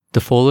The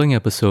following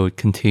episode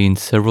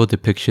contains several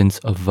depictions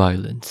of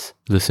violence.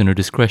 Listener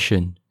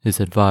discretion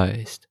is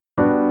advised.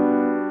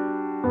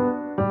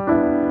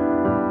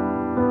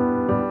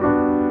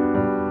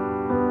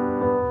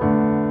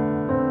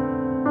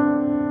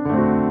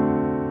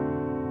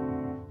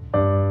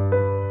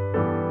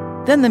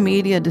 Then the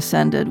media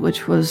descended,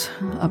 which was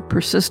a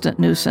persistent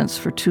nuisance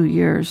for 2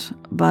 years.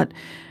 But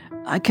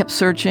I kept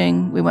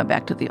searching. We went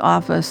back to the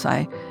office.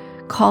 I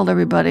called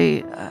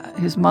everybody.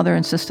 His mother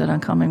insisted on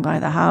coming by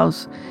the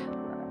house.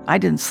 I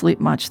didn't sleep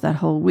much that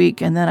whole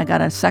week. And then I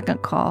got a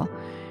second call.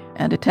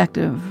 And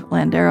Detective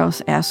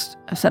Landeros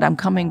said, "I'm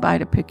coming by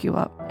to pick you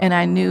up." And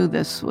I knew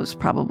this was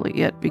probably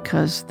it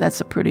because that's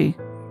a pretty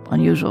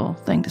unusual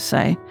thing to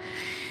say.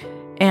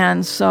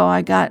 And so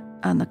I got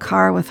on the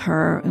car with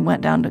her and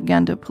went down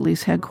again to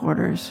police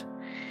headquarters.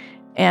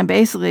 And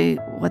basically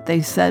what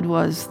they said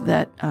was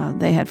that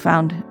they had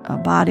found a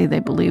body. They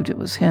believed it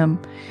was him,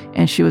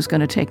 and she was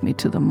going to take me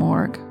to the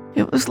morgue.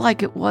 It was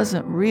like it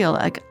wasn't real.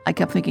 I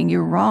kept thinking,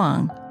 you're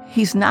wrong.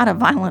 He's not a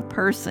violent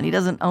person. He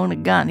doesn't own a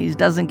gun. He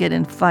doesn't get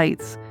in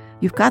fights.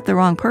 You've got the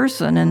wrong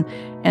person.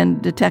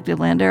 And Detective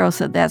Landero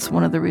said that's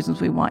one of the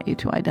reasons we want you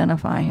to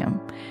identify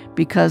him,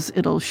 because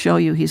it'll show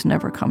you he's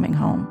never coming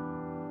home.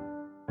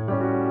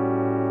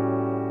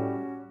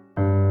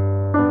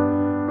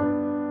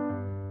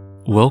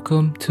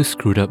 Welcome to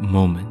Screwed Up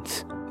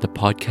Moments, the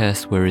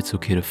podcast where it's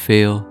okay to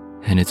fail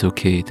and it's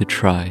okay to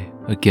try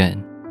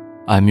again.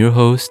 I'm your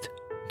host,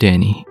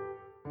 Danny.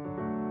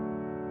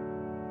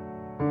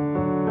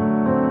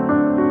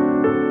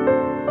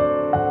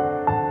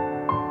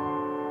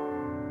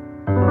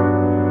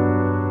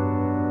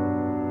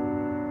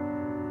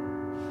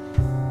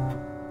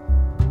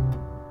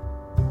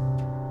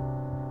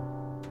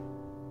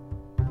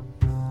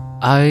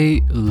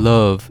 I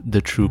love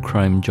the true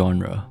crime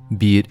genre,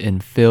 be it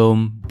in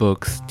film,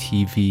 books,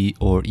 TV,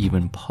 or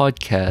even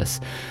podcasts.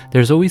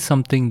 There's always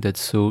something that's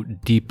so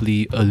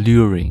deeply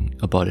alluring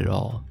about it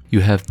all.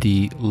 You have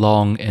the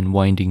long and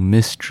winding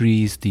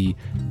mysteries, the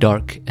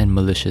dark and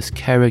malicious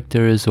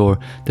characters, or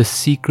the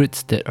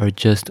secrets that are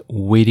just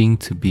waiting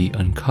to be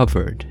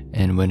uncovered.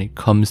 And when it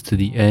comes to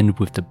the end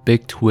with the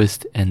big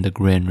twist and the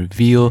grand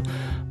reveal,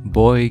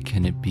 boy,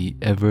 can it be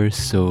ever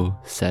so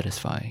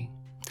satisfying.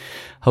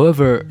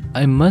 However,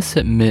 I must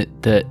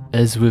admit that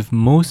as with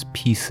most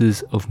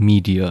pieces of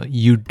media,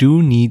 you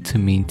do need to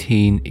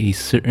maintain a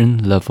certain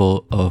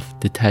level of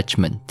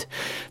detachment.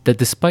 That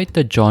despite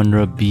the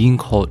genre being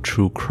called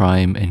true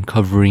crime and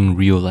covering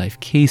real-life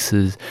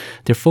cases,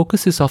 their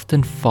focus is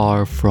often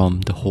far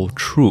from the whole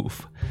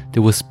truth.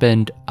 They will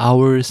spend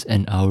hours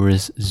and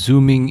hours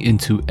zooming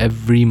into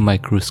every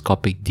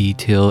microscopic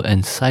detail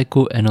and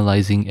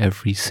psychoanalyzing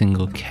every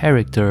single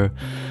character.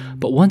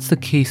 But once the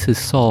case is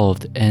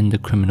solved and the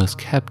criminals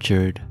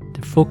captured,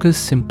 the focus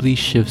simply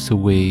shifts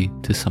away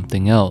to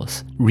something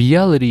else.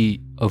 Reality,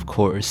 of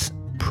course,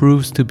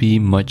 proves to be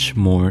much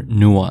more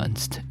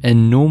nuanced,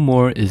 and no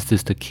more is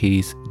this the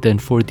case than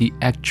for the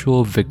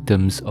actual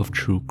victims of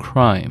true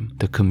crime,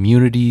 the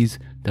communities,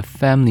 the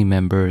family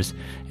members,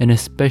 and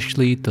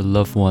especially the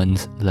loved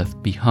ones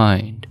left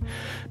behind.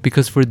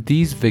 Because for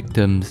these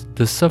victims,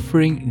 the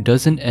suffering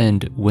doesn't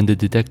end when the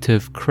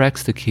detective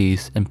cracks the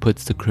case and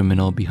puts the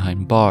criminal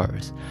behind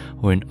bars.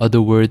 Or in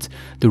other words,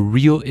 the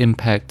real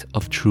impact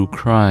of true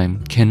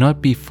crime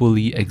cannot be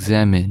fully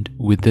examined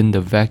within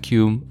the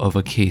vacuum of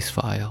a case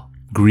file.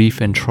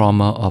 Grief and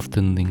trauma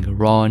often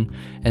linger on,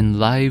 and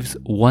lives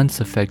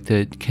once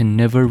affected can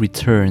never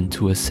return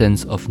to a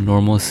sense of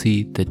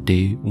normalcy that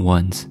they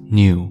once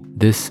knew.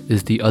 This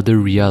is the other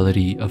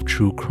reality of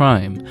true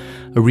crime,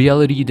 a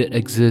reality that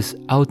exists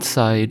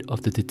outside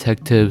of the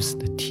detectives,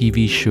 the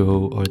TV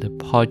show, or the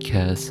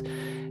podcast,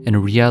 and a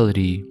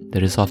reality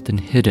that is often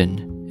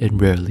hidden and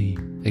rarely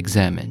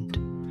examined.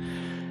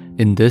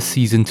 In this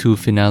Season 2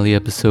 finale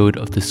episode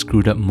of the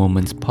Screwed Up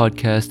Moments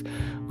podcast,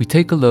 we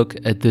take a look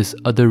at this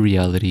other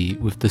reality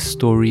with the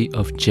story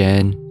of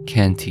Jan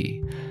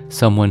Canty,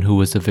 someone who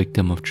was a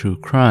victim of true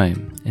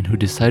crime and who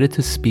decided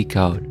to speak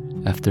out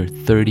after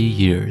 30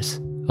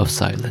 years of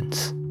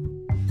silence.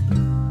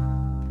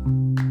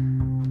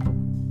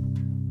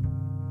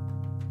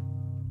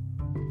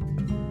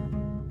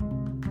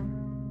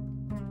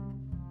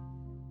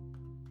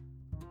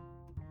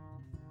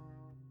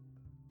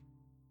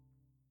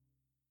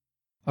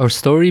 Our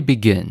story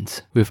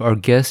begins with our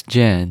guest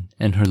Jan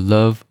and her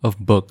love of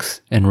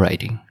books and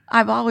writing.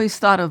 I've always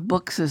thought of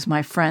books as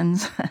my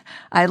friends.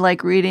 I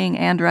like reading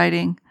and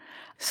writing.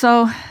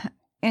 So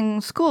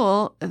in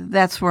school,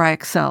 that's where I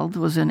excelled,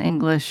 was in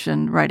English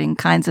and writing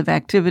kinds of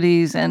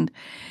activities. And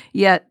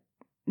yet,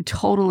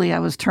 totally, I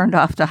was turned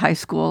off to high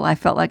school. I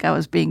felt like I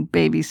was being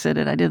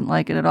babysitted. I didn't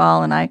like it at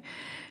all. And I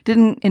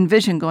didn't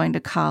envision going to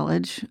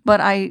college, but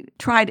I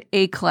tried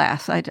a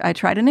class. I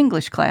tried an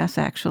English class,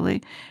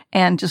 actually,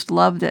 and just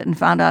loved it and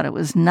found out it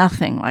was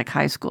nothing like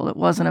high school. It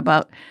wasn't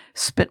about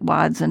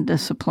spitwads and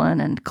discipline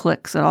and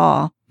cliques at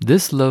all.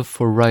 This love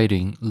for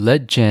writing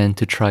led Jan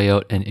to try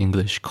out an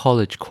English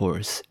college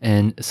course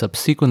and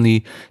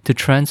subsequently to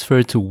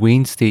transfer to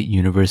Wayne State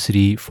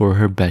University for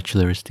her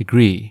bachelor's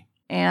degree.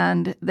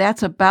 And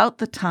that's about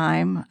the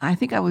time, I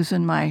think I was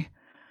in my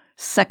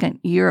second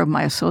year of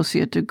my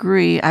associate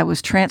degree. I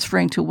was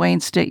transferring to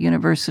Wayne State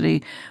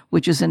University,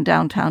 which is in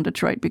downtown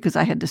Detroit, because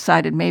I had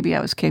decided maybe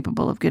I was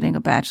capable of getting a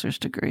bachelor's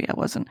degree. I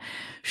wasn't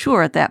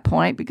sure at that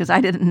point because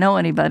I didn't know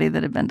anybody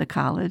that had been to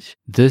college.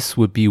 This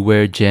would be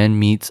where Jan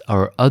meets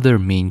our other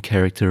main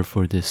character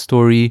for this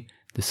story,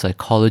 the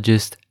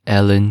psychologist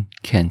Alan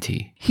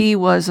Canty. He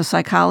was a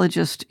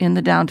psychologist in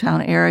the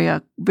downtown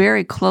area,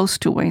 very close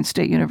to Wayne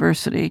State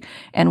University,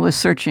 and was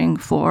searching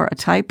for a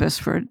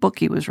typist for a book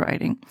he was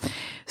writing.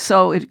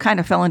 So it kind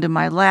of fell into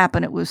my lap,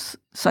 and it was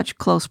such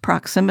close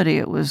proximity,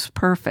 it was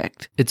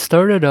perfect. It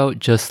started out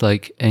just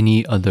like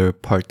any other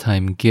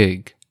part-time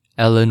gig.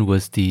 Alan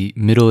was the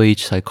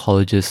middle-aged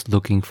psychologist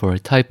looking for a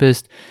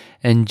typist,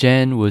 and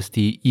Jan was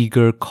the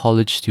eager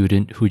college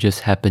student who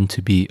just happened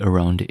to be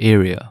around the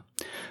area.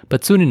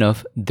 But soon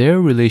enough,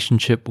 their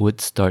relationship would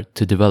start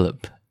to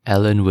develop.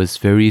 Alan was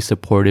very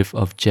supportive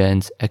of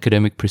Jan's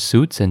academic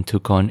pursuits and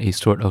took on a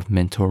sort of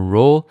mentor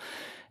role.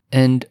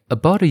 And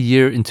about a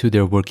year into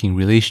their working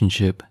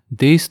relationship,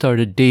 they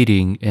started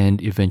dating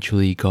and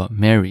eventually got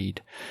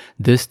married.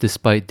 This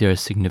despite their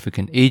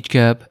significant age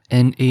gap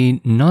and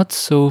a not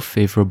so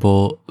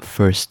favorable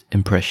first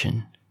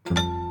impression.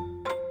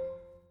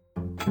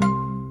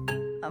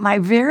 My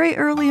very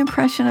early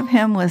impression of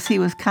him was he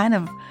was kind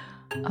of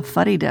a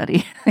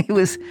fuddy-duddy.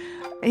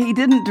 He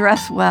didn't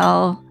dress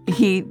well.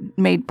 He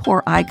made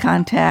poor eye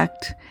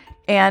contact,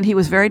 and he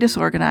was very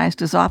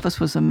disorganized. His office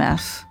was a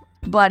mess,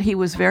 but he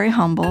was very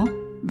humble,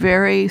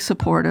 very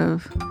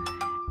supportive,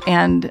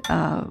 and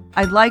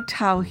I liked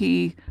how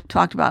he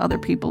talked about other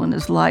people in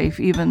his life,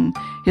 even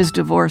his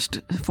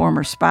divorced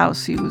former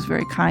spouse. He was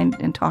very kind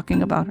in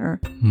talking about her.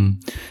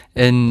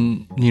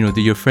 And,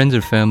 your friends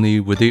or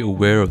family, were they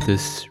aware of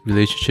this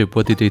relationship?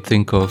 What did they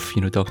think of,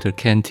 Dr.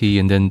 Canty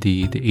and then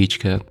the age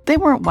gap? They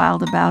weren't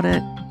wild about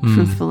it,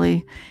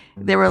 truthfully.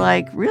 They were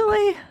like,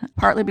 really?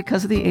 Partly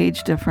because of the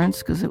age difference,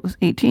 because it was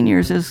 18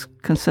 years is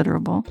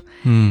considerable.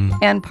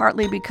 And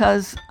partly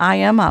because I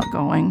am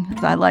outgoing.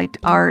 I liked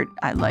art.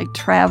 I liked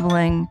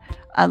traveling.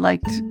 I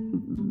liked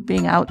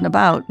being out and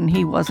about, and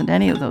he wasn't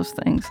any of those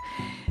things.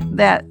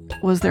 That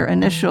was their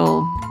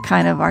initial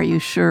kind of, are you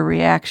sure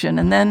reaction.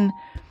 And then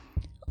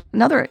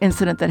another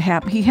incident that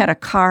happened, he had a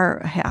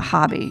car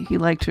hobby. He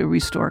liked to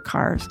restore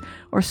cars,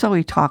 or so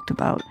he talked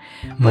about.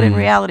 But in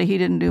reality, he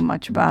didn't do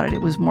much about it.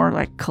 It was more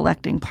like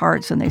collecting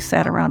parts, and they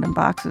sat around in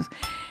boxes.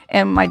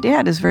 And my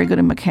dad is very good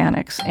at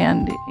mechanics,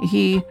 and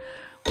he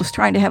was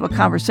trying to have a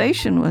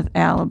conversation with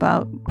Al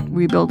about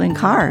rebuilding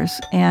cars,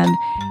 and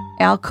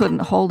Al couldn't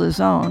hold his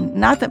own.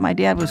 Not that my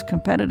dad was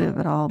competitive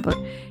at all, but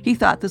he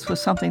thought this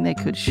was something they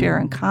could share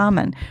in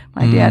common.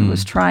 My dad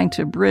was trying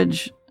to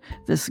bridge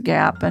this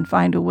gap and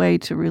find a way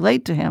to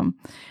relate to him,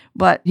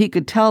 but he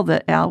could tell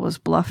that Al was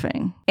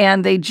bluffing.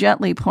 And they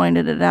gently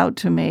pointed it out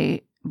to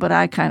me, but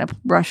I kind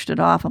of brushed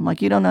it off. I'm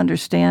like, you don't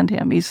understand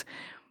him.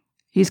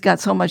 He's got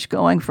so much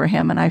going for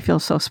him, and I feel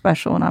so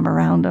special when I'm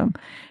around him.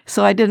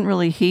 So I didn't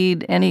really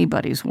heed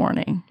anybody's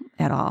warning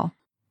at all.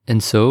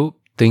 And so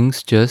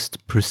things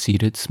just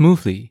proceeded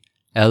smoothly.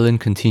 Alan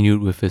continued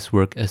with his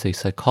work as a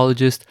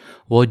psychologist,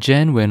 while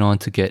Jan went on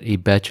to get a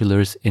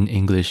bachelor's in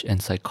English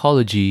and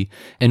psychology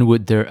and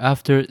would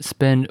thereafter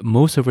spend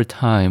most of her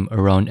time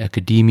around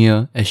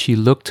academia as she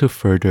looked to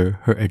further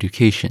her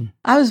education.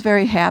 I was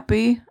very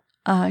happy.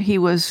 He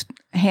was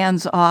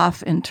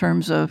hands-off in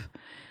terms of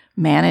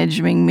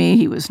managing me.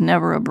 He was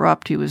never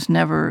abrupt. He was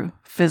never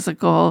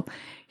physical.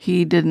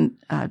 He didn't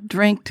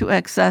drink to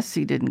excess.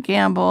 He didn't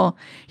gamble.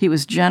 He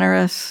was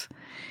generous.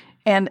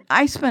 And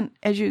I spent,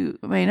 as you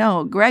may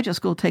know, graduate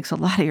school takes a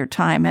lot of your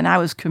time, and I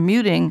was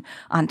commuting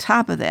on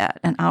top of that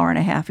an hour and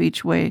a half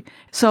each way.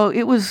 So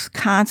it was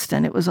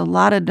constant. It was a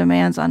lot of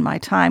demands on my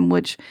time,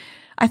 which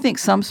I think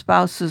some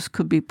spouses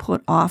could be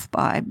put off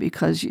by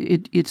because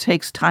it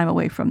takes time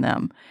away from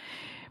them.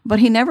 But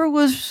he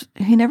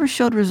never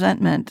showed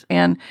resentment,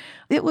 and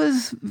it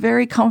was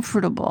very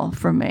comfortable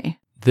for me.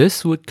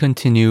 This would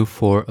continue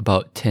for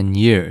about 10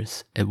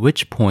 years, at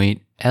which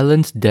point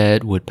Alan's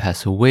dad would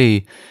pass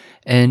away,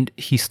 and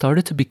he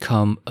started to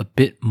become a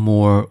bit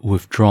more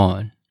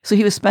withdrawn. So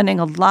he was spending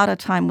a lot of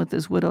time with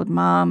his widowed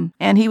mom,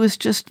 and he was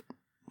just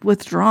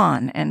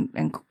withdrawn and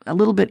a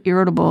little bit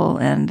irritable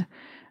and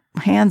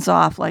hands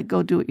off, like,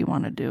 go do what you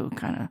want to do,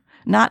 kind of,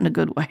 not in a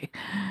good way.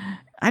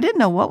 I didn't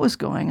know what was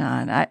going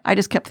on. I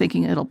just kept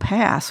thinking it'll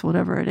pass,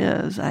 whatever it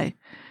is.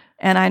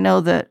 And I know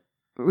that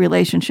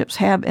relationships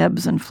have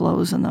ebbs and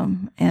flows in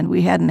them, and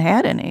we hadn't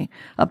had any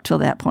up till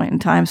that point in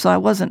time, so I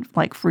wasn't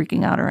like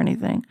freaking out or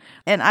anything.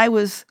 And I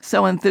was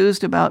so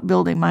enthused about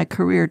building my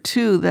career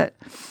too that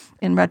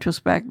in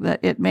retrospect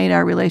that it made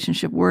our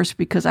relationship worse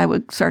because I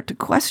would start to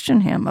question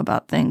him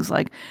about things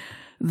like,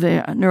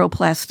 the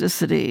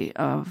neuroplasticity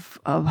of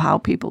how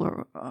people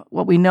are,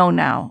 what we know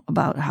now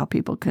about how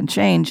people can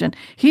change. And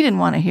he didn't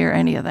want to hear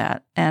any of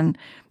that. And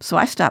so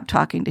I stopped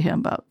talking to him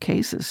about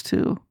cases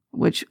too,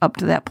 which up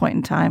to that point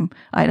in time,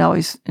 I'd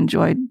always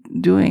enjoyed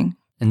doing.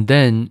 And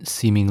then,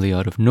 seemingly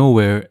out of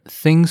nowhere,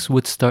 things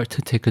would start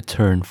to take a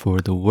turn for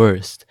the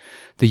worst.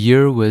 The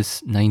year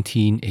was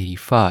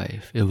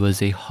 1985. It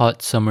was a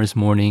hot summer's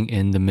morning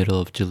in the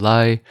middle of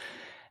July,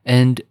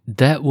 and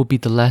that will be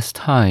the last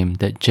time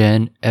that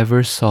Jan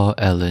ever saw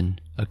Ellen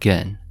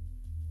again.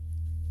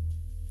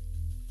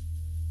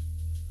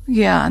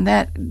 Yeah, and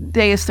that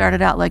day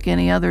started out like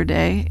any other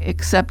day,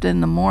 except in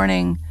the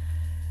morning,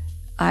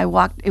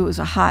 it was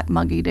a hot,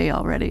 muggy day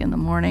already in the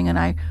morning, and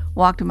I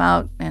walked him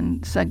out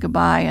and said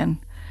goodbye and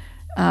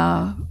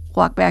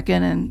walked back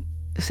in and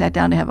sat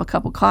down to have a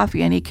cup of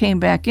coffee. And he came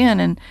back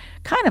in and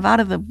kind of out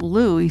of the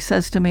blue, he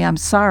says to me, "I'm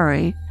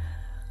sorry."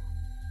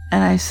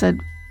 And I said,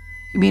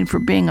 "You mean for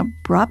being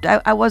abrupt?"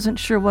 I wasn't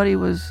sure what he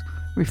was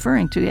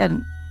referring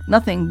to.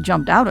 Nothing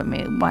jumped out at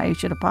me why he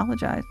should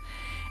apologize.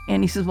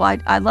 And he says, "Well,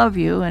 I love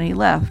you," and he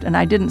left. And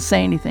I didn't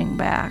say anything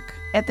back.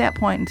 At that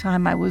point in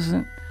time, I was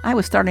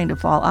starting to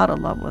fall out of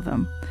love with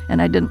him,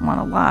 and I didn't want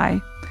to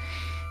lie.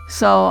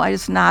 So I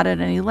just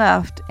nodded, and he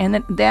left. And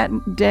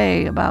that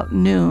day, about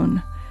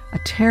noon, a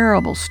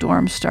terrible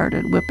storm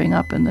started whipping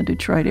up in the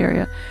Detroit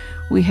area.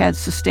 We had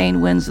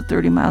sustained winds at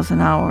 30 miles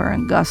an hour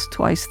and gusts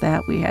twice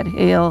that. We had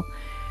hail,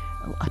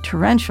 a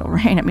torrential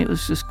rain. I mean, it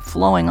was just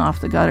flowing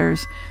off the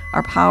gutters.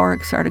 Our power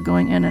started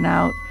going in and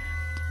out.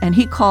 And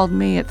he called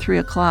me at 3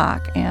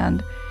 o'clock,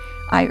 and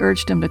I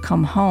urged him to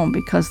come home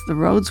because the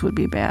roads would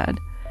be bad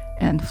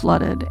and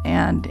flooded,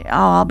 and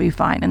I'll be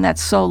fine. And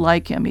that's so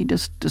like him. He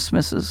just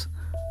dismisses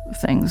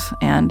things.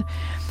 And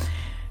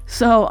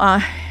so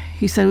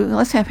he said,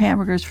 "Let's have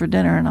hamburgers for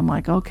dinner." And I'm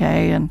like,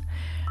 okay.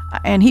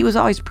 And he was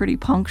always pretty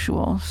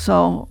punctual.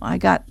 So I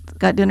got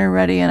dinner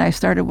ready, and I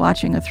started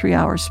watching a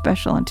 3-hour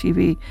special on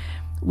TV,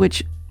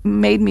 which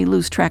made me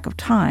lose track of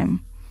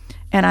time.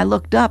 And I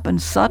looked up,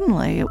 and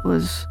suddenly it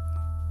was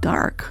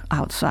dark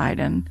outside,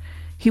 and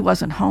he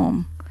wasn't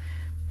home.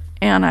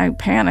 And I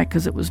panicked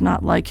because it was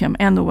not like him,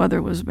 and the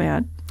weather was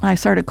bad. I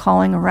started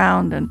calling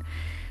around, and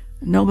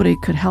nobody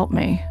could help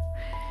me.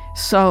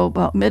 So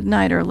about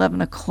midnight or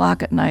 11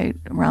 o'clock at night,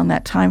 around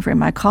that time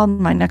frame, I called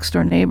my next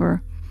door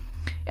neighbor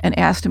and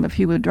asked him if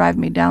he would drive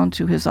me down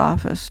to his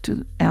office,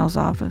 to Al's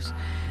office,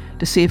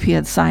 to see if he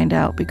had signed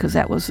out, because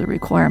that was the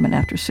requirement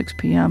after 6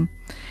 p.m.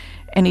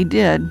 And he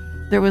did.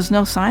 There was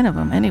no sign of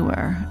him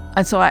anywhere.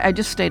 And so I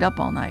just stayed up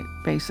all night,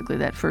 basically,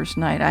 that first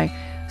night.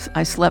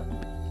 I slept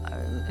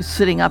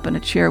sitting up in a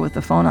chair with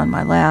the phone on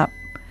my lap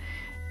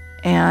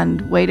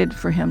and waited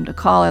for him to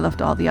call. I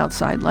left all the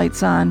outside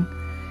lights on,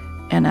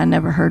 and I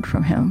never heard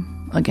from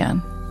him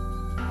again.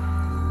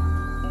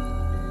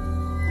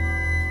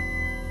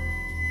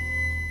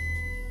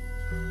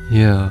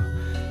 Yeah.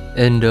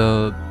 And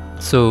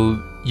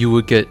so you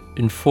would get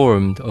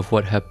informed of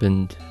what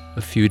happened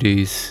a few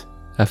days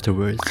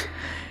afterwards.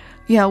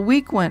 Yeah, a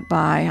week went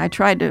by. I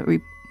tried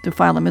to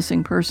file a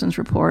missing persons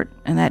report,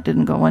 and that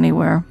didn't go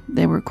anywhere.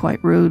 They were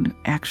quite rude,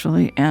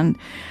 actually. And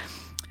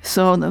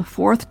so the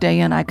fourth day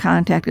in, I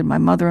contacted my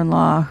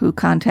mother-in-law, who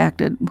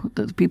contacted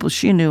the people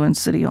she knew in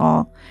City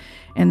Hall,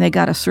 and they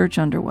got a search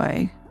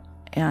underway.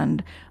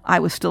 And I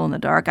was still in the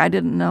dark. I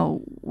didn't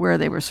know where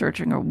they were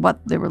searching or what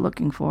they were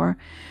looking for.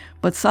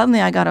 But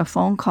suddenly I got a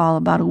phone call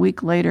about a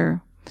week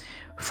later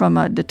from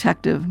a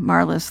detective,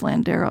 Marlis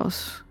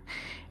Landeros,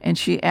 and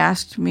she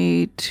asked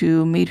me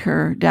to meet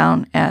her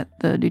down at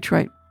the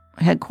Detroit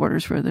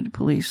headquarters for the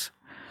police.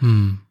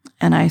 And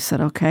I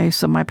said, okay.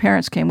 So my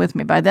parents came with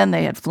me. By then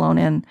they had flown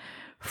in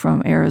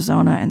from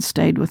Arizona and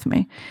stayed with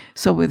me.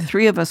 So the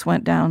three of us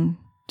went down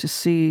to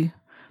see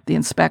the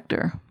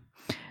inspector,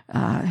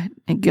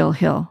 Gil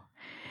Hill.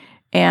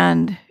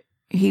 And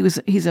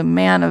he's a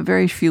man of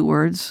very few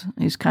words.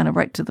 He's kind of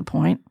right to the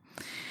point.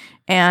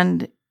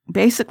 And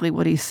basically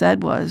what he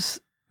said was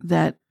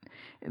that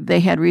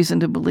they had reason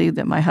to believe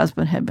that my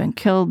husband had been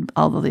killed,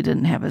 although they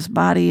didn't have his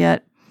body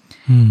yet,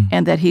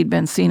 and that he'd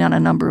been seen on a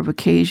number of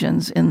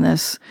occasions in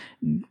this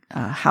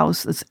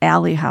house, this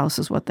alley house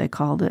is what they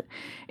called it,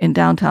 in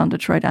downtown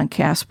Detroit on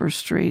Casper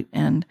Street.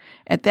 And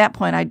at that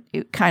point,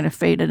 it kind of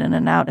faded in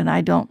and out, and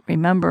I don't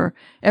remember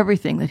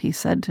everything that he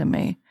said to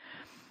me.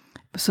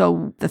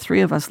 So the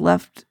three of us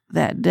left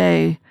that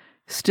day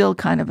still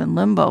kind of in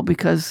limbo,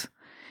 because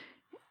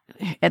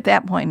at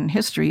that point in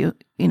history, you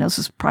know, this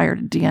is prior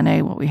to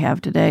DNA, what we have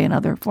today, and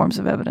other forms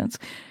of evidence.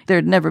 There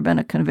had never been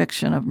a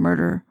conviction of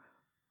murder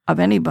of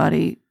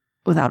anybody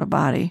without a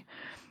body.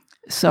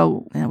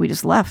 So we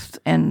just left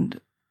and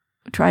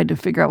tried to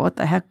figure out what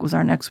the heck was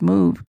our next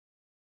move.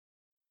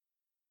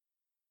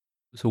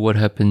 So what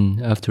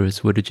happened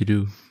afterwards? What did you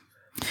do?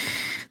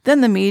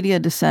 Then the media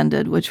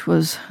descended, which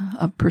was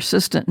a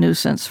persistent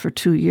nuisance for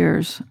 2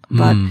 years.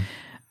 But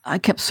I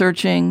kept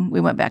searching. We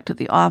went back to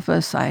the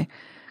office. I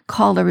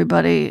called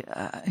everybody.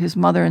 His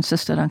mother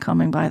insisted on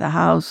coming by the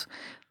house.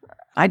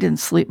 I didn't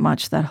sleep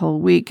much that whole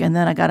week. And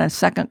then I got a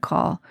second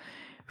call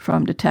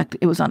from Detective.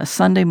 It was on a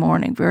Sunday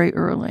morning, very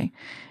early,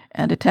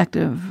 and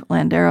Detective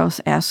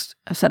Landeros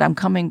said, "I'm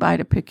coming by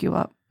to pick you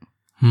up."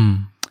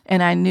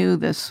 And I knew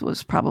this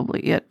was probably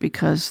it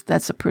because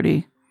that's a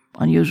pretty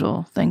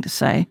unusual thing to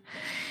say.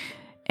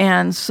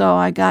 And so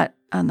I got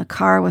on the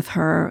car with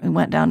her and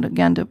went down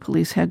again to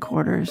police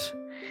headquarters.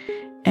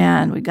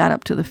 And we got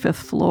up to the 5th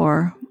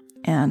floor,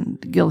 and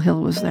Gil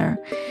Hill was there.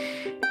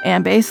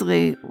 And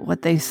basically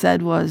what they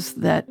said was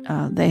that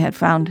they had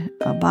found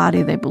a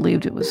body. They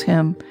believed it was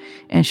him,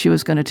 and she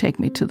was going to take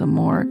me to the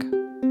morgue.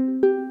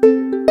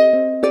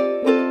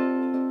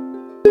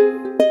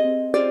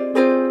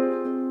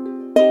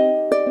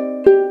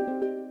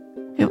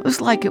 It was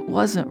like it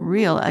wasn't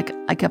real.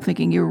 I kept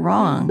thinking, you're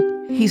wrong.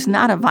 He's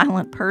not a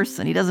violent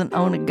person. He doesn't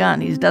own a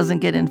gun. He doesn't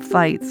get in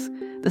fights.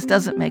 This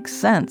doesn't make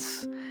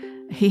sense.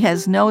 He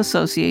has no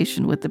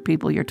association with the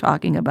people you're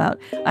talking about.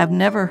 I've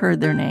never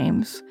heard their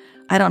names.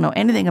 I don't know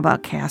anything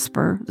about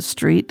Casper, the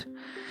street.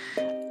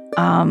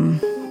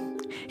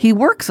 He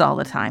works all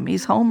the time.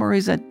 He's home or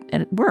he's at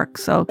work.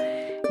 So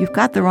you've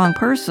got the wrong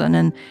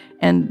person.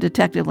 And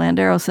Detective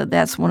Landero said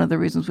that's one of the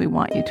reasons we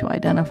want you to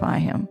identify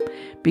him,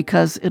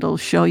 because it'll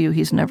show you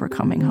he's never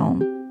coming home.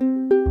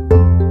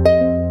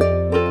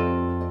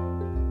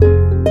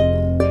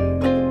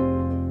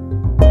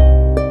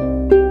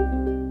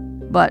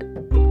 But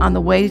on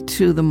the way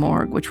to the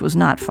morgue, which was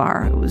not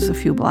far, it was a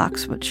few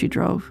blocks, but she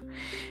drove,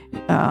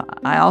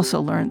 I also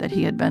learned that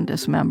he had been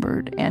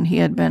dismembered, and he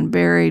had been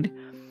buried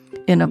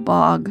in a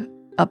bog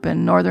up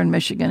in northern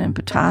Michigan in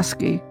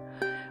Petoskey.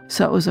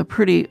 So it was a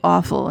pretty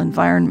awful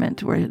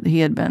environment where he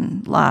had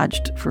been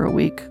lodged for a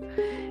week.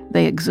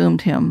 They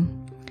exhumed him,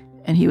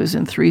 and he was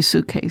in 3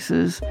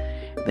 suitcases.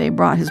 They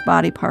brought his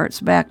body parts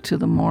back to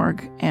the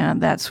morgue,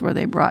 and that's where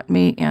they brought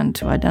me in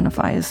to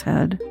identify his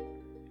head.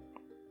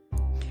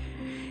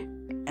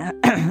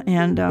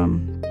 And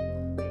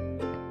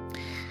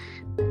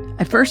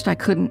at first I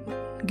couldn't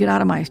get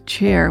out of my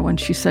chair when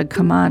she said,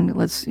 "Come on,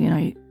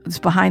 it's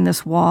behind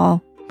this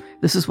wall.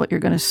 This is what you're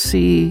going to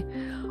see.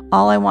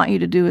 All I want you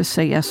to do is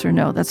say yes or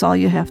no. That's all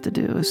you have to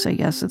do is say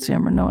yes, it's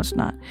him, or no, it's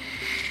not."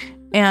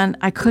 And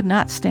I could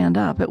not stand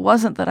up. It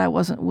wasn't that I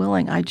wasn't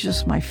willing.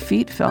 My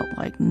feet felt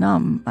like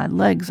numb, my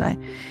legs.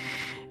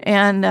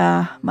 And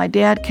my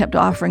dad kept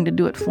offering to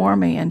do it for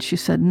me. And she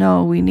said,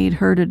 "No, we need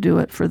her to do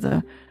it for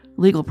the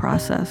legal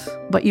process,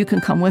 but you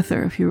can come with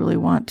her if you really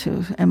want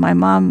to." And my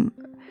mom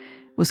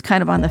was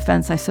kind of on the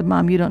fence. I said,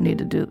 "Mom, you don't need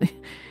to do it.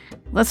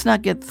 Let's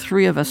not get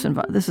 3 of us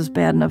involved. This is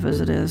bad enough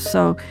as it is."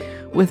 So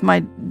with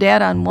my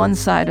dad on one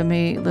side of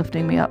me,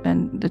 lifting me up,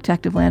 and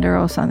Detective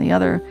Landeros on the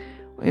other,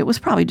 it was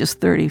probably just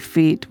 30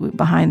 feet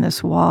behind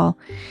this wall.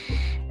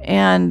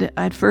 And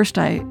at first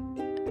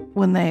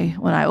when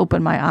I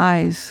opened my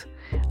eyes,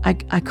 I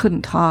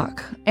couldn't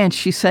talk. And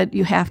she said,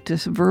 "You have to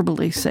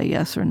verbally say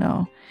yes or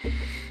no."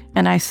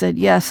 And I said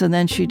yes, and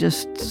then she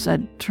just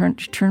said,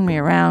 turn me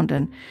around,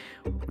 and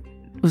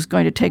was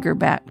going to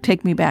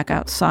take me back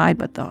outside,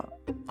 but the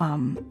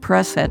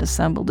press had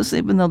assembled.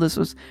 Even though this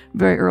was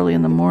very early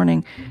in the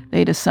morning,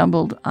 they'd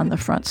assembled on the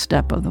front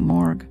step of the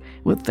morgue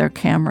with their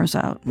cameras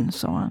out and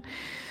so on.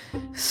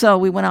 So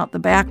we went out the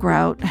back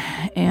route,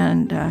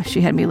 and she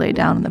had me lay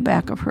down in the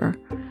back of her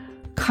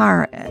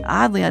car.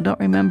 Oddly, I don't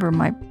remember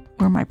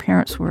where my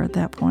parents were at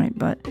that point,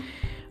 but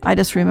I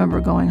just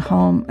remember going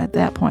home at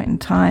that point in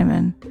time,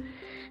 and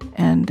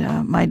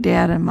my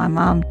dad and my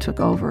mom took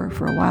over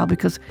for a while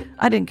because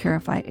I didn't care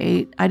if I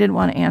ate. I didn't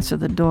want to answer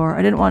the door.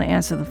 I didn't want to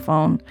answer the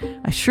phone.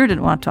 I sure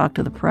didn't want to talk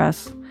to the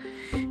press.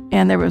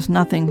 And there was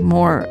nothing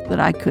more that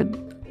I could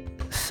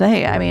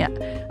say. I mean,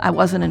 I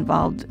wasn't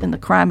involved in the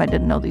crime. I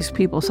didn't know these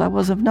people, so I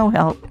was of no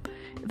help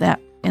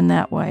in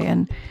that way.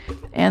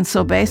 And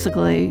so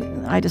basically,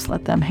 I just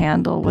let them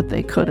handle what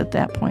they could at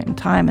that point in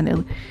time.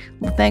 And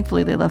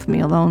thankfully, they left me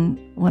alone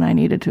when I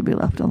needed to be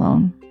left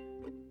alone.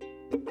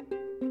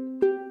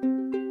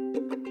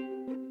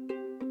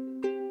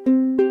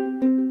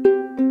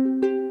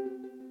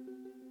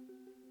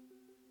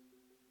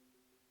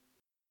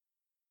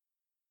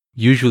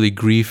 Usually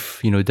grief,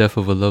 death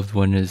of a loved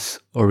one is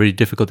already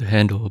difficult to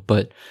handle,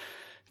 but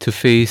to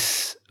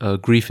face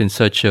grief in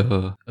such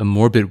a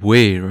morbid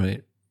way,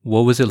 right?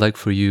 What was it like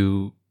for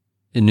you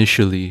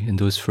initially in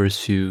those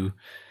first few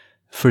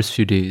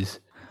days?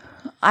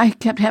 I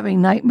kept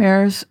having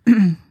nightmares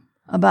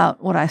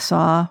about what I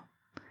saw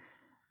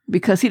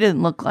because he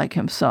didn't look like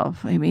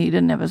himself. I mean, he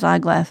didn't have his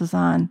eyeglasses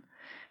on.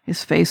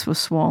 His face was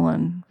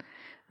swollen.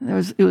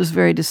 It was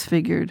very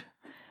disfigured.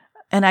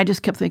 And I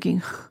just kept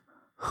thinking,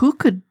 who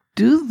could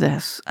do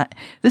this?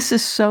 This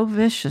is so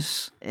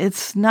vicious.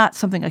 It's not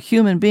something a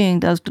human being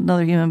does to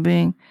another human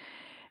being.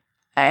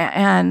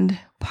 And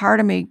part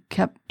of me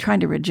kept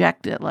trying to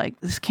reject it. Like,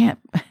 this can't,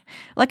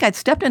 like I'd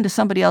stepped into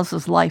somebody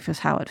else's life is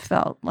how it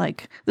felt.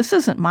 Like, this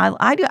isn't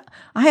I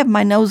have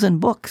my nose in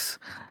books.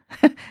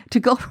 To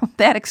go from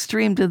that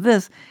extreme to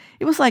this,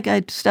 it was like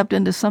I'd stepped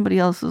into somebody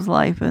else's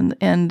life.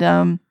 And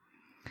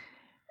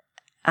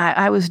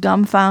I was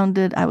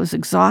dumbfounded. I was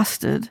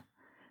exhausted.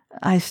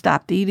 I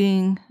stopped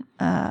eating.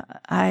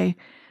 I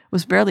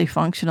was barely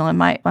functional. And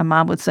my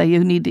mom would say,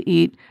 you need to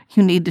eat,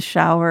 you need to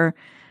shower,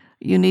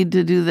 you need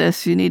to do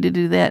this, you need to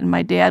do that. And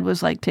my dad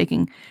was like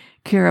taking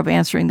care of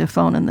answering the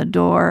phone in the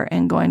door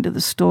and going to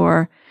the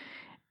store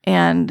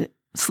and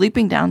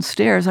sleeping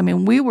downstairs. I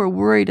mean, we were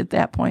worried at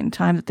that point in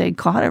time that they'd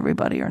caught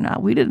everybody or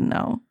not. We didn't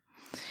know.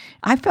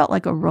 I felt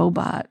like a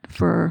robot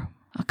for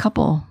a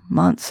couple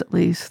months at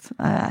least.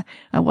 I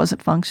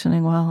wasn't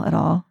functioning well at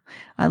all.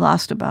 I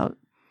lost about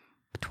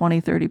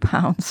 20, 30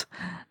 pounds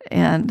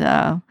and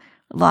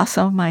lost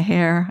some of my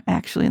hair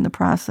actually in the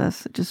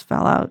process. It just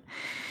fell out.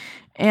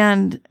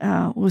 And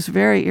was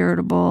very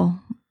irritable,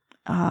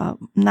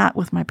 not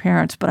with my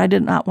parents, but I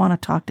did not want to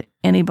talk to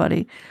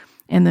anybody.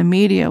 And the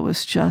media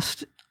was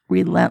just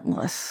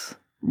relentless.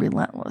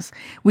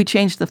 We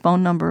changed the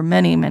phone number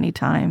many, many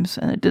times,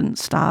 and it didn't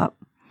stop.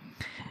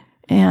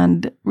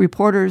 And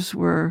reporters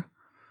would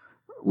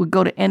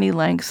go to any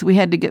lengths. We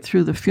had to get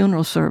through the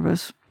funeral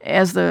service.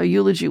 As the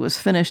eulogy was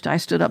finished, I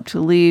stood up to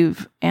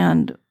leave,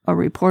 and a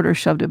reporter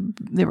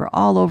they were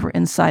all over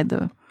inside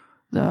the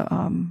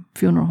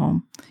funeral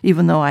home,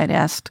 even though I'd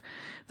asked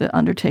the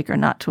undertaker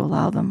not to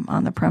allow them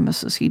on the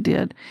premises. He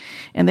did.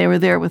 And they were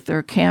there with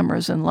their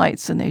cameras and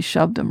lights, and they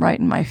shoved them right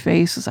in my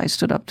face as I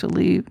stood up to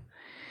leave.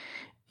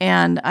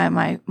 And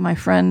my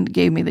friend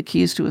gave me the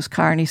keys to his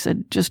car, and he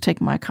said, just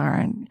take my car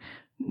and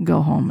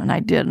go home. And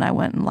I did, and I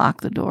went and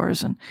locked the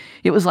doors. And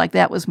it was like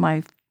that was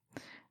my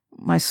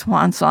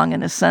swan song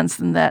in a sense,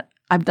 in that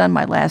I've done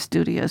my last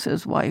duty as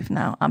his wife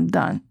now. I'm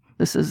done.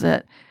 This is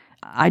it.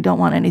 I don't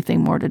want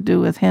anything more to do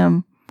with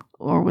him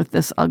or with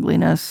this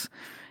ugliness.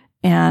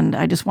 And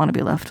I just want to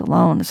be left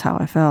alone is how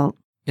I felt.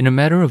 In a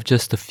matter of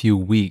just a few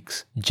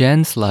weeks,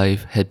 Jan's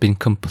life had been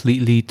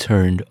completely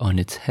turned on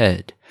its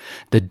head.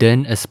 The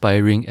then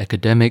aspiring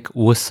academic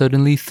was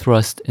suddenly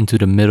thrust into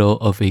the middle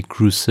of a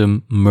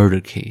gruesome murder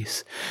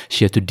case.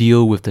 She had to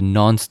deal with the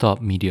non-stop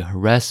media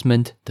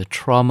harassment, the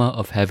trauma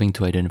of having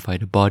to identify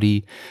the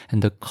body,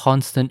 and the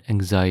constant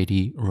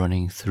anxiety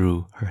running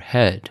through her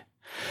head.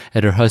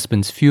 At her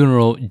husband's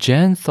funeral,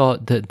 Jan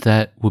thought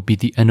that would be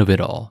the end of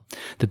it all,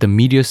 that the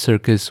media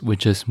circus would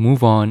just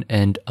move on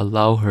and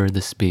allow her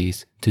the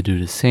space to do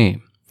the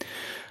same.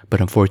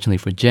 But unfortunately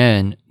for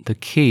Jan, the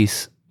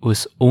case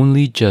was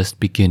only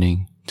just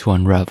beginning to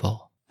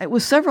unravel. It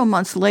was several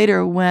months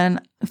later when,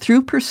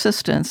 through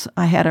persistence,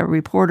 I had a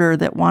reporter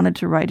that wanted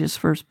to write his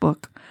first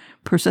book,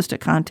 persisted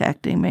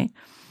contacting me.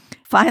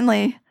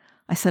 Finally,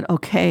 I said,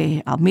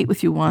 okay, I'll meet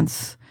with you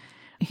once.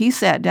 He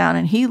sat down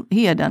and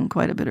he had done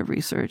quite a bit of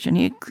research, and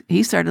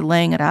he started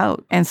laying it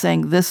out and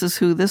saying, this is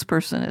who this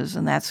person is,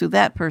 and that's who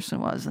that person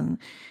was, and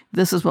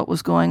this is what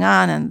was going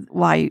on, and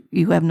why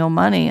you have no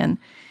money. And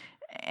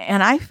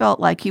I felt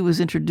like he was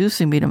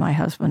introducing me to my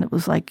husband. It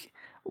was like,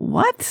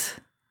 what?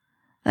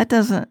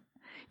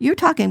 You're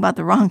talking about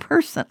the wrong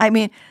person. I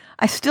mean,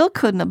 I still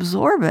couldn't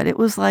absorb it. It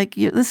was like,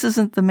 this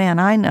isn't the man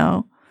I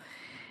know.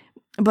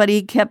 But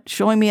he kept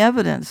showing me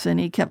evidence, and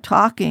he kept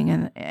talking,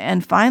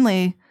 and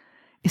finally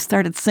it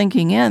started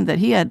sinking in that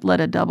he had led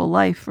a double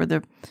life for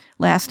the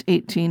last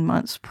 18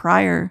 months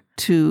prior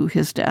to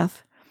his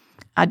death.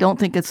 I don't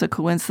think it's a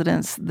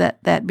coincidence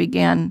that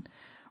began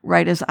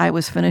right as I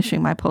was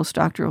finishing my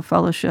postdoctoral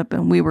fellowship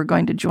and we were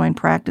going to join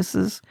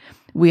practices.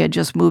 We had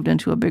just moved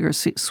into a bigger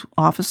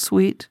office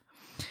suite.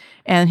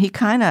 And he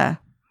kind of,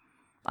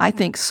 I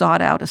think,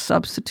 sought out a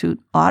substitute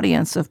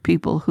audience of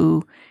people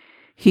who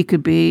he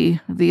could be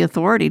the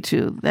authority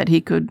to, that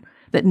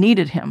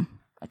needed him.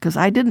 Because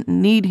I didn't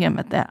need him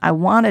at that. I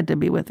wanted to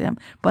be with him,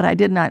 but I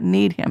did not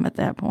need him at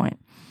that point.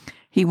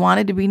 He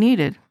wanted to be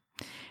needed.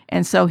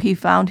 And so he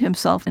found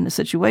himself in a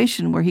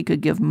situation where he could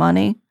give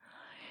money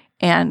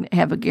and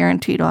have a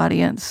guaranteed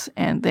audience,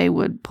 and they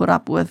would put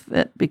up with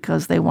it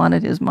because they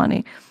wanted his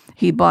money.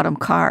 He bought them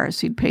cars.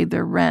 He paid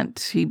their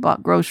rent. He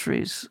bought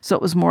groceries. So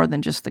it was more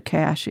than just the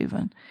cash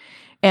even.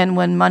 And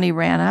when money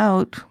ran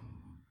out,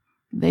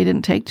 they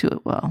didn't take to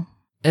it well.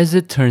 As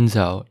it turns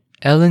out,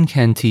 Alan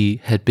Canty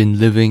had been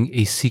living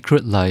a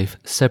secret life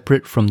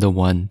separate from the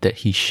one that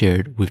he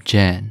shared with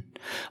Jan.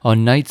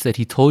 On nights that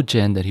he told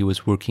Jan that he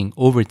was working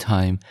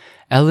overtime,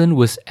 Alan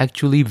was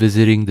actually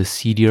visiting the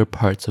seedier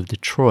parts of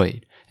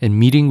Detroit and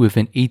meeting with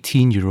an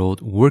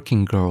 18-year-old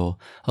working girl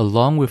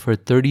along with her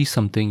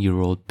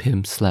 30-something-year-old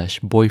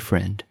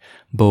pimp/boyfriend.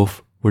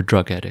 Both were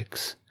drug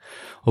addicts.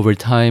 Over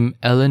time,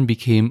 Ellen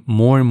became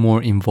more and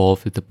more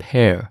involved with the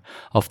pair,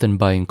 often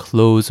buying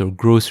clothes or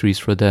groceries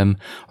for them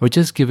or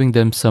just giving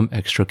them some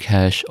extra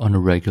cash on a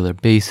regular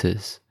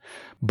basis.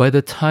 By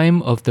the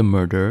time of the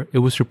murder, it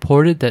was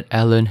reported that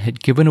Ellen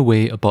had given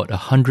away about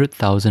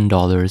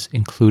 $100,000,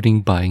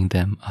 including buying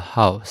them a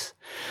house.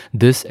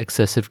 This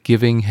excessive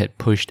giving had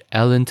pushed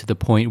Ellen to the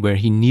point where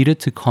he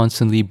needed to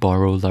constantly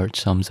borrow large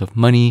sums of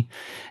money,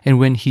 and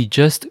when he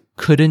just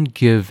couldn't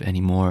give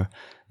anymore,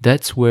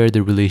 that's where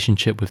the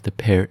relationship with the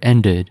pair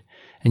ended,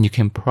 and you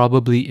can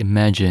probably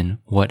imagine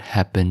what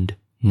happened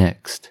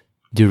next.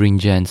 During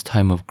Jan's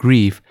time of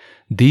grief,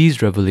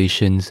 these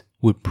revelations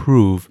would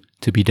prove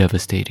to be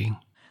devastating.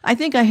 I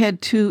think I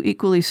had two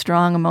equally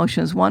strong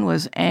emotions. One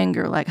was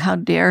anger, like, how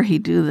dare he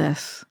do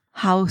this?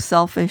 how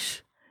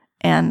selfish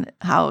and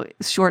how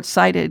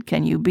short-sighted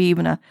can you be?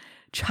 Even a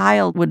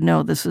child would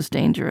know this is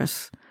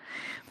dangerous.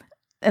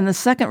 And the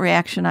second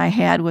reaction I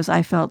had was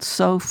I felt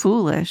so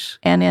foolish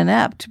and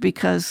inept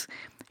because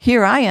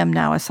here I am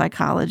now a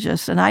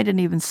psychologist and I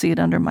didn't even see it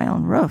under my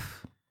own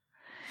roof.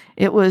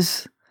 It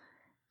was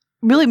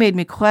really made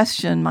me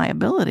question my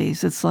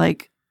abilities. It's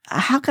like,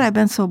 how could I have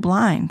been so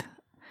blind?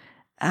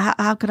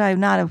 How could I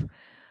not have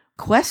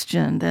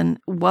questioned? And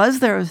was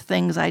there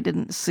things I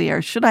didn't see,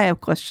 or should I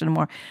have questioned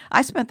more?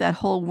 I spent that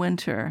whole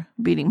winter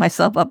beating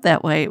myself up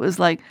that way. It was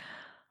like,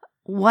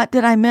 what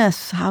did I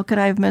miss? How could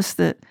I have missed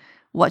it?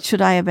 What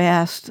should I have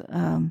asked?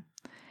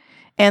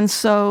 And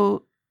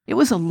so it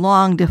was a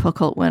long,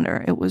 difficult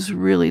winter. It was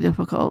really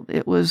difficult.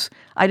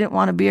 I didn't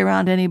want to be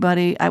around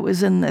anybody. I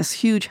was in this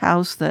huge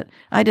house that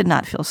I did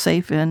not feel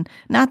safe in.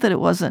 Not that it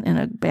wasn't in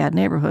a bad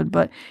neighborhood,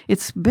 but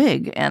it's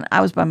big. And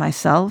I was by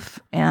myself.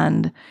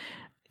 And,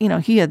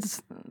 he had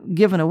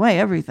given away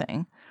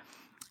everything.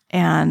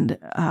 And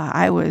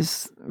I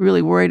was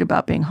really worried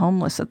about being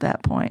homeless at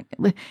that point,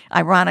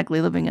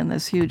 ironically living in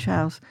this huge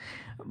house.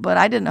 But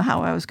I didn't know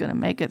how I was going to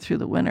make it through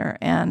the winter.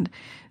 And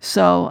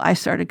so I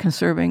started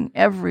conserving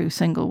every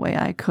single way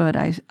I could.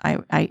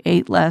 I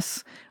ate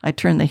less. I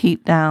turned the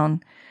heat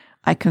down.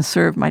 I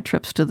conserved my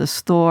trips to the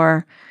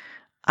store.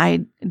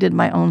 I did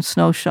my own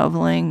snow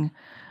shoveling.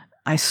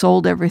 I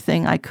sold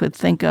everything I could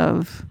think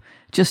of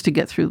just to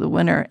get through the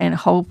winter and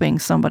hoping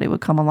somebody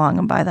would come along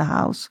and buy the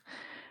house,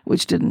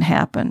 which didn't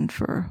happen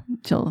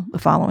till the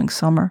following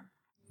summer.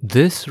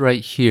 This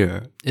right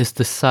here is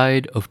the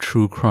side of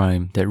true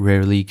crime that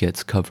rarely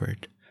gets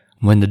covered.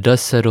 When the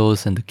dust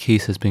settles and the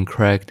case has been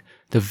cracked,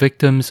 the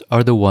victims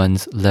are the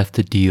ones left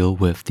to deal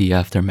with the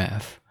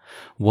aftermath.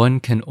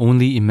 One can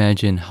only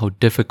imagine how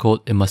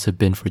difficult it must have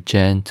been for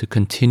Jan to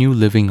continue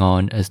living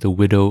on as the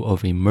widow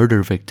of a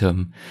murder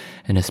victim,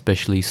 and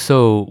especially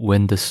so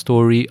when the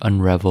story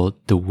unraveled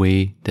the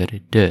way that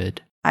it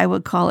did. I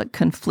would call it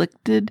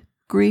conflicted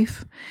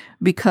grief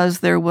because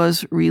there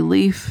was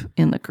relief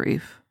in the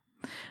grief.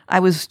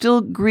 I was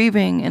still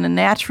grieving in a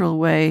natural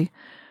way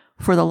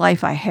for the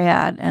life I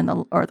had,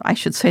 or I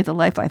should say the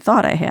life I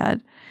thought I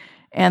had,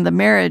 and the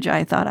marriage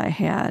I thought I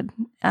had.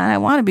 And I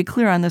want to be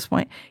clear on this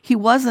point. He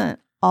wasn't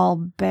all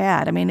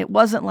bad. I mean, it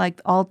wasn't like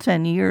all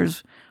 10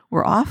 years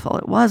were awful.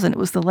 It wasn't. It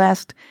was the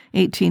last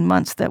 18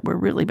 months that were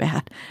really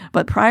bad.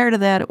 But prior to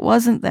that, it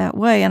wasn't that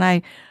way. And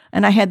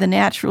I had the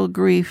natural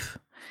grief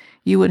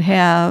you would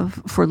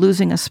have for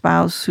losing a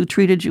spouse who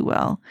treated you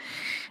well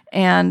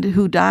and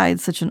who died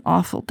such an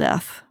awful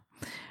death.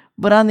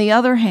 But on the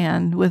other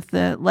hand, with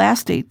the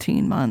last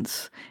 18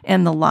 months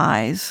and the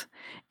lies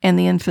and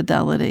the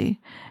infidelity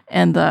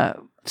and the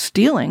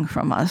stealing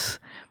from us,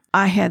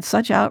 I had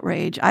such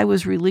outrage. I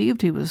was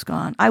relieved he was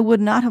gone. I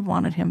would not have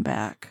wanted him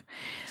back.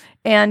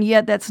 And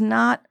yet that's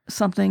not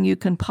something you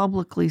can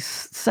publicly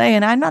say.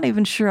 And I'm not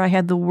even sure I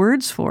had the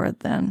words for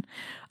it then.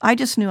 I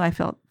just knew I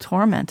felt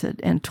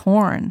tormented and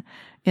torn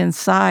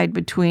inside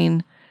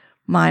between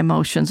my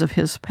emotions of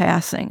his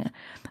passing.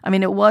 I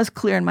mean, it was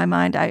clear in my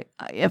mind,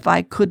 if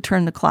I could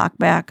turn the clock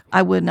back,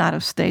 I would not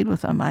have stayed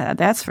with him,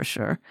 that's for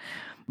sure.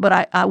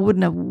 But I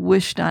wouldn't have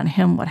wished on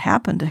him what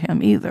happened to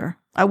him either.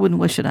 I wouldn't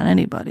wish it on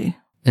anybody.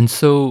 And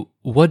so,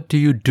 what do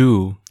you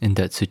do in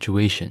that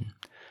situation?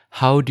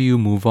 How do you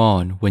move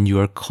on when you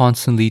are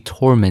constantly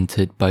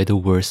tormented by the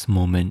worst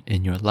moment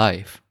in your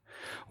life?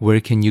 Where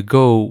can you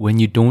go when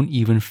you don't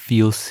even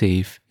feel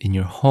safe in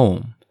your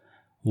home?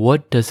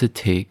 What does it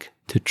take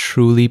to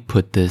truly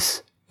put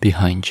this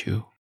behind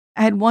you?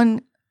 I had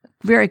one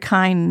very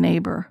kind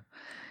neighbor,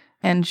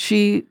 and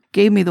she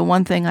gave me the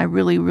one thing I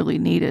really, really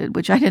needed,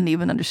 which I didn't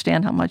even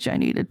understand how much I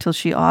needed till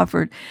she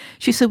offered.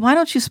 She said, why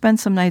don't you spend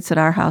some nights at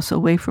our house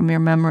away from your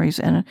memories,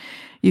 and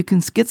you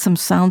can get some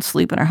sound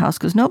sleep in our house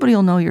because nobody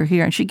will know you're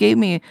here. And she gave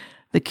me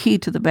the key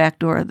to the back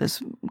door of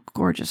this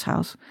gorgeous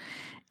house.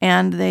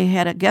 And they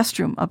had a guest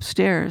room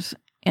upstairs,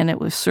 and it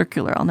was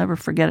circular. I'll never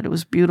forget it. It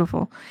was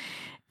beautiful.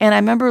 And I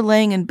remember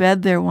laying in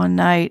bed there one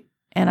night,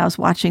 and I was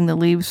watching the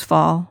leaves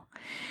fall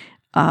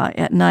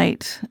at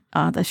night,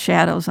 the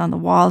shadows on the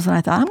walls, and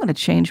I thought, I'm going to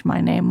change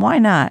my name. Why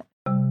not?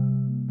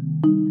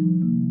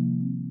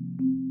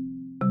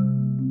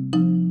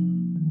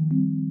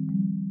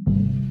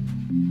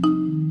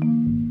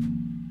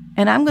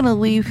 And I'm going to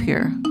leave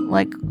here.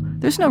 Like,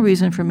 there's no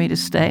reason for me to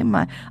stay.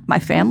 My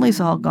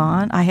family's all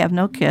gone. I have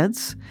no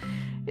kids.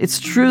 It's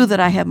true that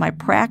I have my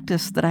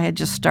practice that I had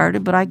just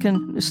started, but I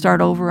can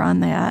start over on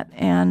that.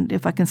 And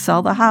if I can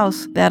sell the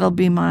house, that'll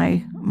be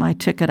my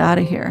ticket out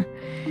of here.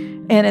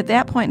 And at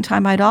that point in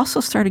time, I'd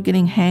also started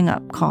getting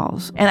hang-up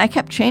calls. And I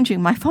kept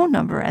changing my phone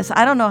number.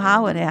 I don't know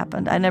how it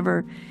happened. I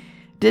never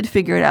did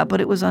figure it out,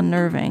 but it was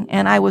unnerving.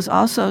 And I was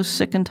also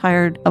sick and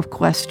tired of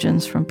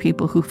questions from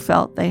people who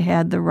felt they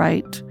had the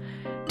right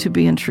to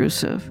be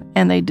intrusive,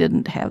 and they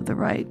didn't have the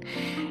right.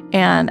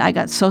 And I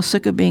got so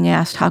sick of being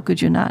asked, how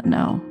could you not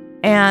know?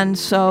 And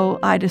so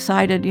I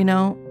decided,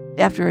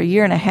 after a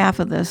year and a half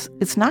of this,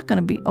 it's not going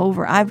to be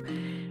over.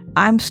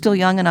 I'm still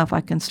young enough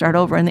I can start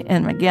over.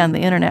 And again, the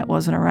internet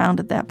wasn't around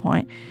at that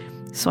point.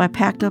 So I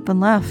packed up and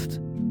left.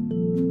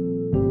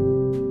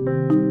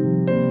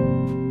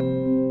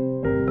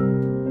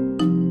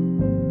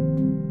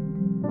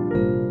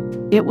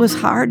 It was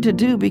hard to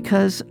do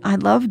because I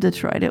loved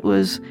Detroit. It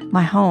was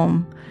my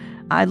home.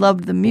 I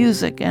loved the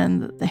music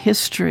and the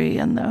history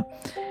and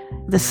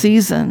the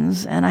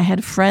seasons, and I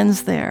had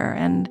friends there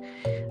and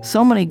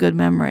so many good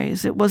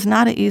memories. It was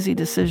not an easy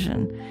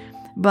decision,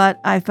 but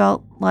I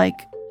felt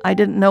like I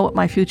didn't know what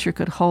my future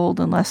could hold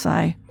unless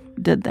I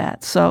did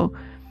that. So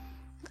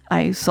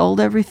I sold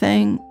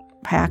everything,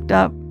 packed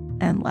up,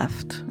 and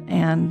left,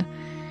 and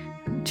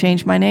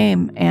changed my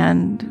name,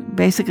 and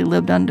basically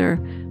lived under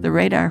the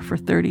radar for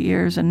 30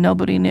 years, and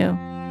nobody knew.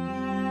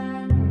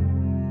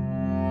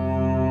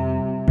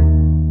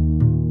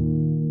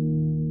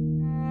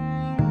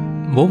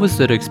 What was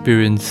that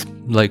experience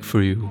like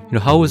for you?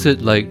 How was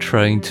it like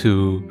trying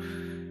to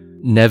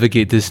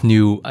navigate this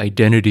new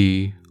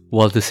identity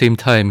while at the same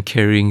time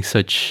carrying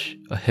such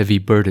a heavy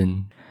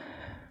burden?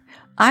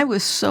 I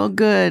was so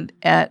good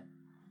at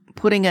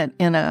putting it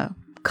in a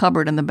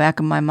cupboard in the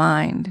back of my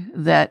mind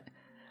that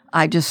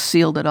I just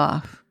sealed it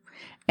off.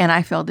 And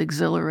I felt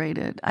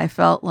exhilarated. I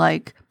felt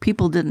like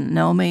people didn't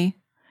know me.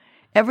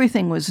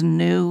 Everything was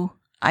new.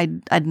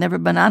 I'd never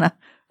been on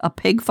a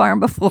pig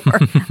farm before.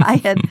 I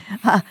had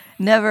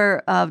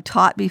never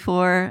taught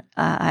before.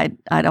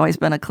 I'd always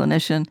been a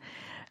clinician.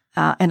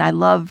 And I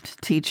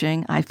loved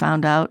teaching, I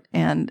found out,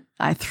 and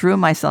I threw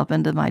myself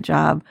into my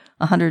job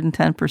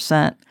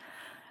 110%.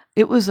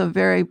 It was a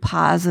very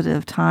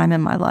positive time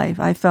in my life.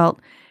 I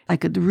felt I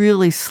could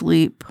really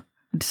sleep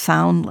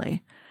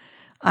soundly.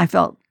 I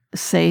felt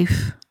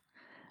safe.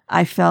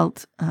 I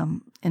felt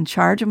in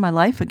charge of my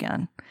life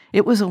again.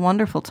 It was a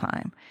wonderful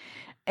time.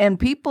 And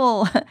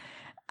people,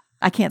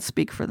 I can't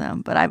speak for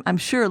them, but I'm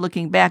sure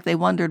looking back, they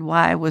wondered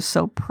why I was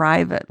so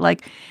private.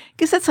 Like, I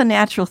guess that's a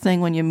natural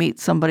thing when you meet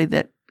somebody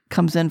that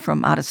comes in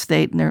from out of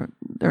state and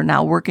they're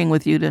now working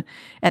with you to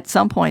at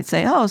some point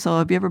say, oh, so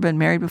have you ever been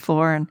married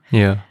before?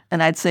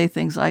 And I'd say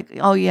things like,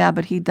 oh yeah,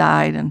 but he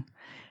died. And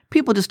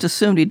people just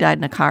assumed he died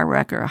in a car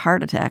wreck or a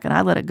heart attack. And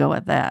I let it go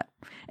at that.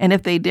 And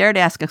if they dared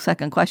ask a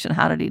second question,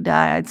 how did he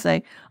die? I'd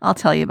say, I'll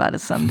tell you about it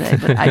someday.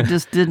 But I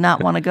just did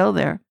not want to go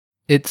there.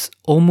 It's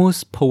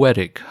almost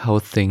poetic how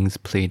things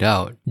played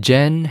out.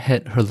 Jen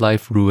had her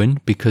life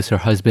ruined because her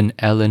husband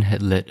Alan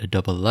had led a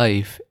double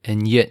life,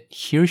 and yet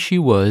here she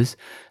was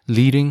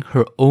leading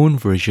her own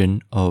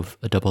version of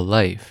a double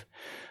life.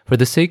 For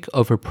the sake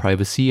of her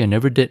privacy, I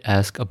never did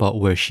ask about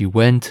where she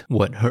went,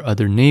 what her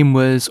other name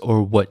was,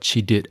 or what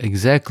she did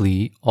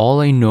exactly.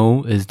 All I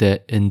know is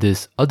that in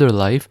this other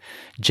life,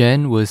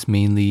 Jen was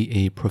mainly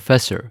a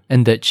professor,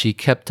 and that she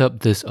kept up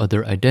this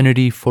other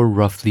identity for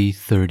roughly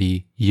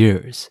 30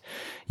 years.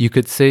 You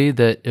could say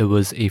that it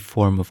was a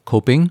form of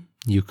coping.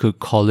 You could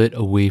call it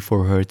a way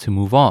for her to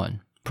move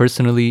on.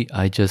 Personally,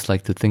 I just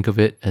like to think of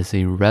it as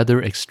a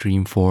rather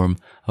extreme form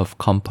of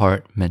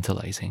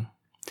compartmentalizing.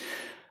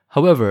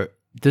 However,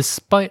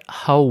 despite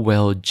how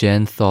well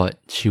Jen thought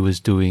she was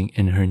doing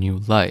in her new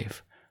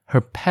life, her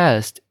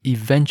past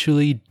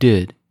eventually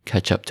did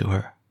catch up to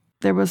her.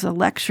 There was a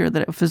lecture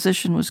that a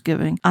physician was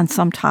giving on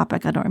some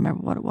topic. I don't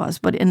remember what it was.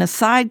 But in a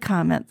side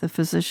comment, the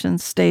physician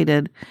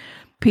stated,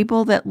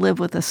 people that live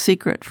with a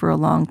secret for a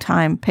long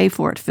time pay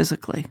for it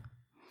physically.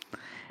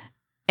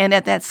 And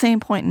at that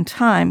same point in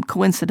time,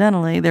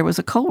 coincidentally, there was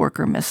a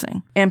coworker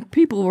missing. And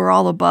people were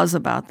all abuzz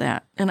about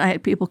that. And I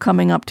had people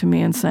coming up to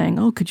me and saying,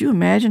 oh, could you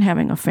imagine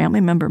having a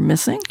family member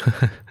missing?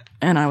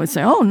 And I would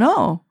say, oh,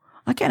 no,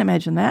 I can't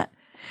imagine that.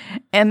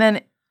 And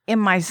then in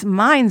my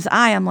mind's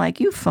eye, I'm like,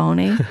 you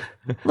phony.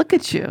 Look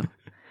at you.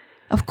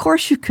 Of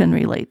course you can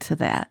relate to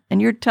that.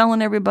 And you're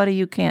telling everybody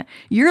you can't.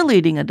 You're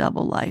leading a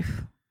double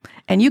life.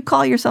 And you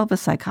call yourself a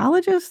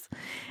psychologist?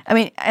 I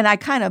mean, and I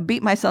kind of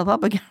beat myself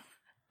up again.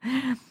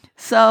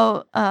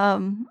 So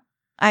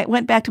I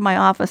went back to my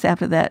office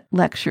after that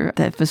lecture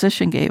that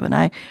physician gave, and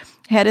I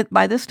had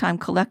by this time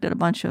collected a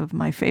bunch of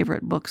my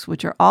favorite books,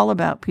 which are all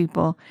about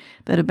people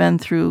that have been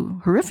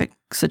through horrific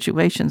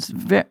situations,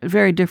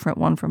 very different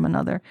one from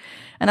another.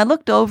 And I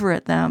looked over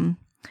at them,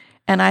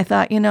 and I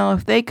thought,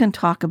 if they can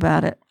talk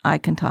about it, I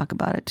can talk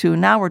about it too.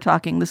 Now we're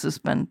talking, this has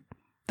been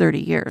 30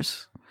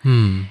 years.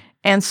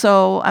 And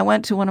so I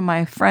went to one of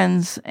my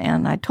friends,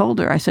 and I told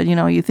her, I said,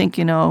 you think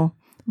you know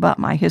about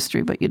my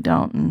history, but you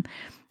don't. And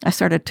I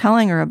started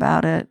telling her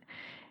about it.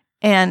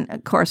 And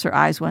of course, her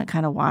eyes went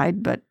kind of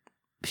wide, but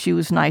she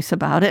was nice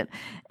about it.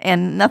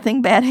 And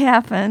nothing bad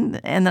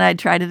happened. And then I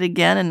tried it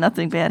again, and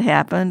nothing bad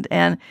happened.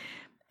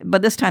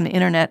 But this time the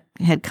internet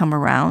had come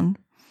around,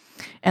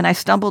 and I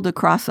stumbled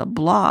across a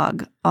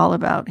blog all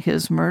about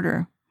his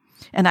murder.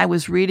 And I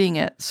was reading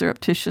it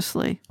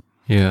surreptitiously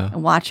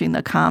and watching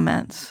the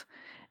comments.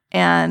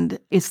 And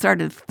it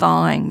started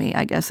thawing me,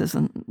 I guess is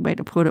a way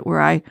to put it,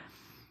 where I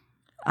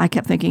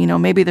kept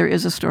thinking, maybe there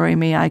is a story of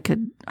me. I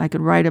could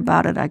write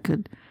about it. I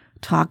could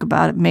talk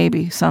about it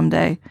maybe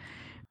someday.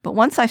 But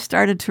once I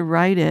started to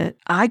write it,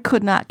 I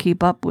could not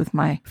keep up with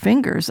my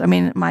fingers. I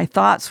mean, my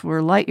thoughts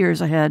were light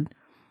years ahead.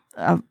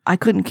 I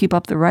couldn't keep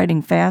up the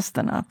writing fast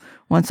enough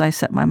once I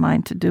set my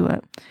mind to do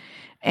it.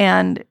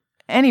 And at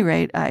any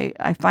rate,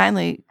 I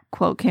finally,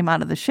 quote, came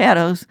out of the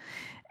shadows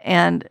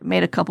and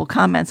made a couple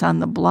comments on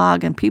the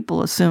blog, and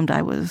people assumed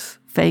I was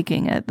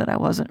faking it, that I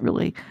wasn't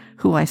really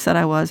who I said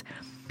I was.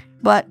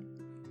 But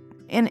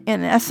in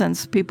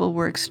essence, people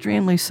were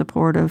extremely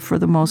supportive for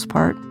the most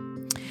part.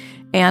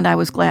 And I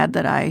was glad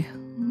that I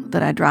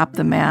dropped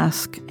the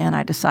mask and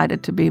I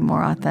decided to be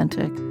more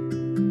authentic.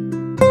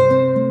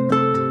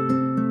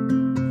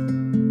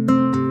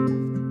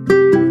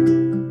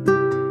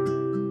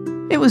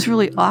 It was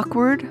really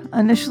awkward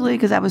initially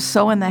because I was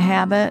so in the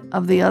habit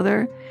of the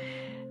other.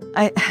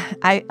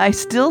 I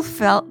still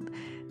felt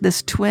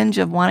this twinge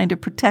of wanting to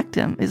protect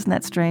him. Isn't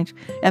that strange?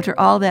 After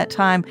all that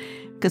time,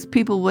 because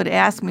people would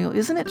ask me, well,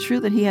 isn't it true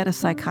that he had a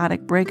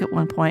psychotic break at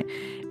one point?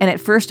 And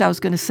at first I was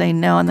going to say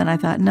no, and then I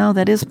thought, no,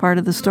 that is part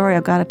of the story.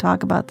 I've got to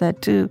talk about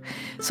that too.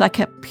 So I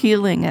kept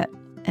peeling it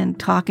and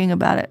talking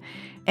about it.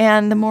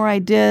 And the more I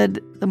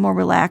did, the more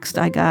relaxed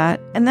I got.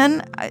 And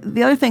then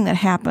the other thing that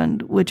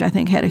happened, which I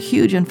think had a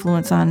huge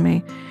influence on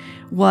me,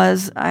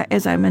 was,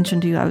 as I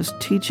mentioned to you, I was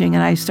teaching,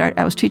 and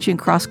I was teaching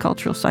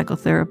cross-cultural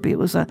psychotherapy. It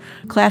was a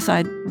class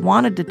I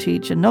wanted to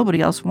teach, and nobody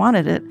else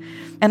wanted it.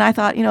 And I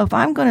thought, if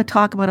I'm going to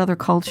talk about other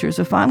cultures,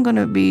 if I'm going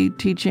to be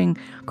teaching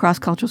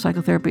cross-cultural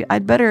psychotherapy,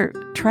 I'd better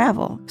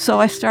travel. So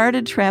I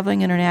started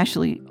traveling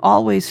internationally,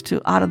 always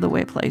to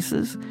out-of-the-way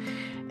places.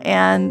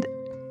 And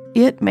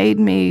it made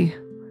me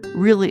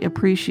really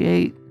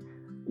appreciate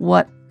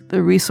what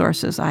the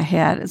resources I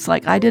had. It's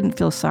like I didn't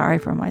feel sorry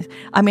for myself.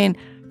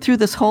 Through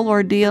this whole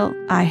ordeal,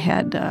 I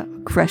had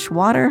fresh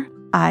water,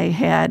 I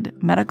had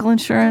medical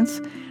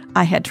insurance,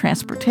 I had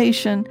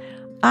transportation.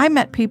 I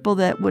met people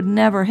that would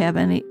never have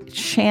any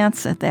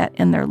chance at that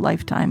in their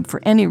lifetime for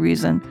any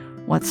reason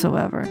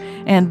whatsoever.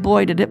 And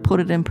boy, did it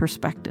put it in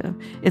perspective.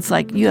 It's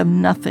like you have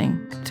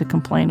nothing to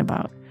complain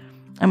about.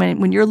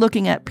 When you're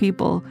looking at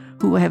people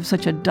who have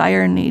such a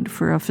dire need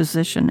for a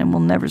physician and will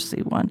never see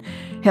one,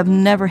 have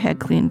never had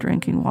clean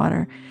drinking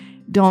water,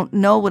 don't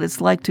know what it's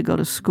like to go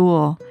to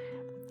school,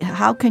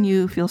 how can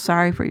you feel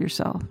sorry for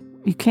yourself?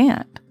 You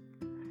can't.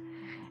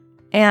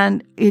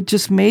 And it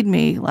just made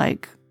me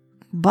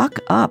buck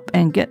up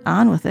and get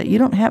on with it. You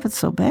don't have it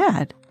so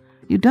bad.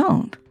 You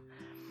don't.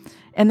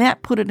 And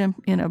that put it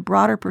in a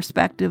broader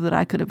perspective that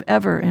I could have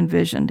ever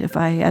envisioned if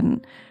I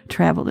hadn't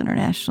traveled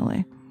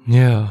internationally.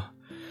 Yeah.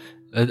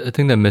 I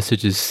think that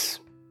message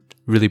is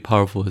really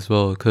powerful as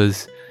well,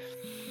 because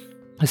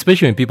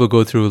especially when people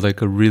go through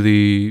a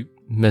really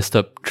messed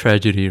up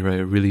tragedy,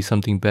 right? Really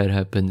something bad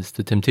happens,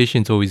 the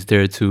temptation is always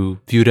there to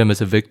view them as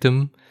a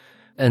victim.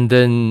 And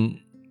then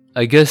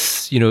I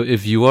guess,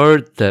 if you are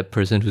that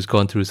person who's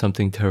gone through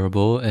something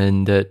terrible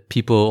and that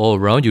people all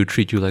around you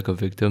treat you like a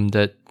victim,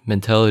 that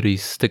mentality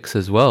sticks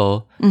as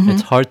well. Mm-hmm.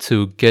 It's hard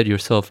to get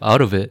yourself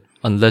out of it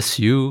unless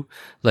you,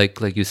 like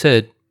you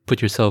said,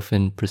 put yourself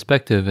in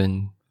perspective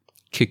and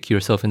kick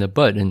yourself in the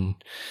butt and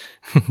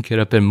get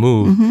up and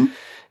move. Mm-hmm.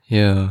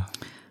 Yeah.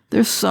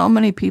 There's so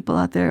many people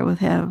out there who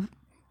have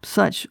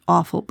such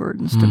awful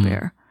burdens to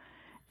bear.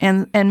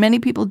 And many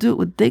people do it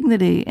with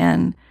dignity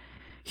and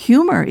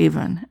humor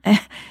even.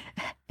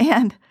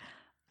 And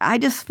I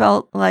just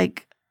felt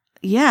like,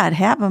 yeah, it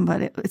happened,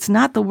 but it's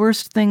not the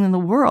worst thing in the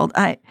world.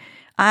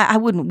 I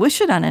wouldn't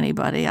wish it on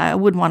anybody. I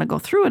wouldn't want to go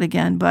through it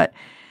again. But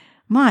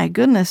my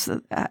goodness,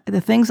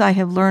 the things I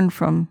have learned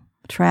from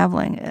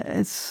traveling,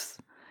 it's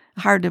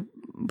hard to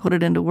put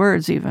it into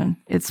words even.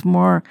 It's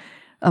more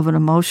of an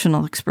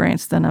emotional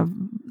experience than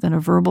a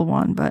verbal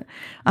one. But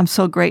I'm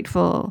so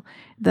grateful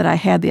that I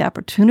had the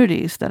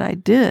opportunities that I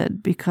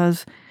did,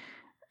 because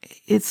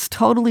it's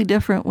totally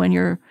different when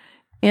you're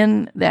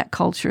in that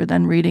culture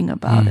than reading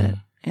about it.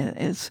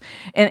 It's,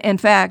 in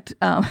fact,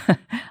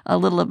 a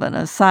little of an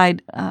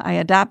aside, I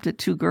adopted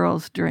 2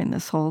 girls during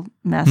this whole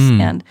mess,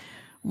 and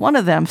one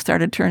of them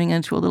started turning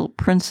into a little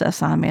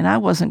princess on me, and I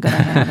wasn't going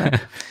to have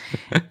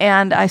it.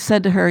 And I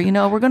said to her,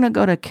 we're going to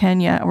go to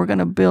Kenya, and we're going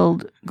to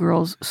build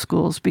girls'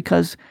 schools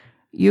because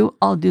you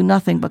all do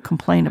nothing but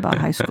complain about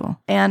high school.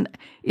 And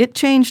it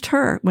changed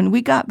her. When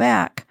we got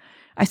back,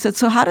 I said,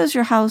 so how does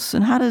your house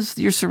and how does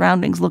your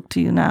surroundings look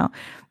to you now?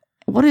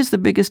 What is the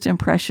biggest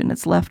impression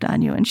that's left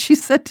on you? And she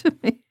said to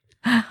me,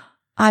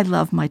 I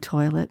love my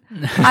toilet.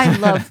 I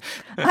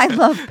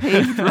love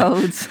paved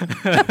roads.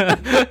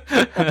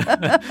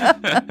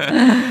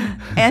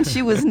 And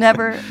she was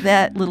never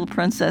that little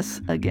princess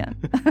again.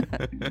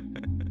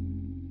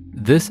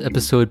 This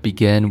episode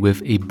began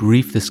with a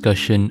brief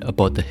discussion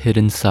about the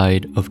hidden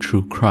side of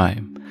true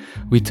crime.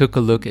 We took a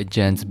look at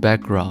Jan's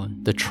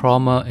background, the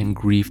trauma and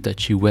grief that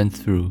she went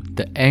through,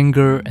 the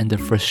anger and the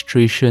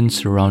frustration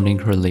surrounding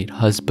her late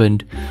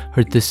husband,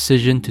 her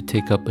decision to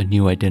take up a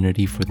new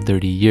identity for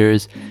 30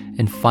 years,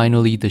 and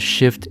finally the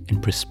shift in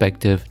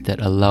perspective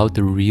that allowed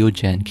the real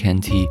Jan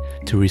Canty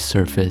to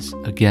resurface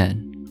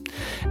again.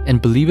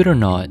 And believe it or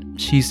not,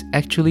 she's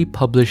actually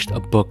published a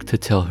book to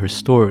tell her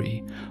story,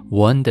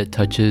 one that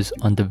touches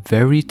on the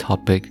very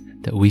topic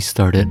that we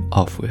started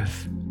off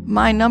with.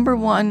 My number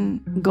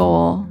one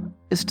goal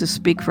is to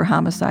speak for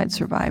homicide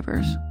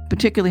survivors,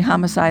 particularly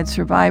homicide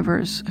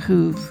survivors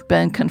who've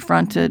been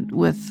confronted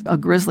with a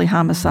grisly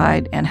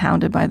homicide and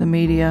hounded by the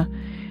media.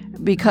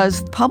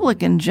 Because the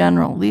public in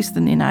general, at least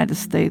in the United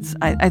States,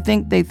 I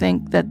think they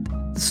think that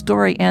the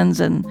story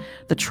ends in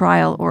the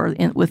trial or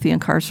with the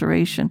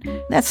incarceration.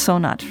 That's so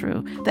not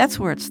true. That's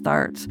where it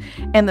starts.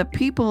 And the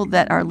people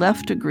that are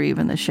left to grieve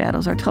in the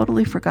shadows are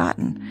totally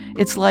forgotten.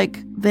 It's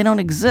like they don't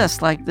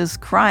exist, like this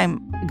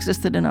crime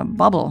existed in a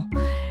bubble.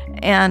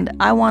 And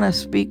I want to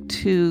speak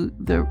to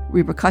the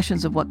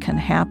repercussions of what can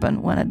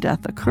happen when a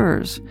death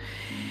occurs.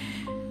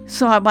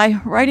 So by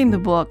writing the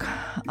book,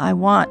 I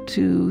want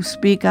to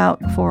speak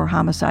out for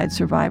homicide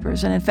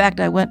survivors. And in fact,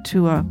 I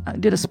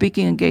did a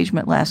speaking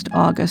engagement last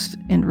August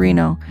in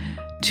Reno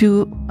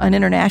to an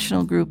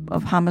international group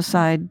of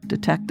homicide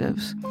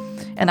detectives.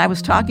 And I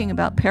was talking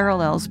about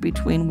parallels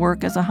between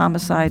work as a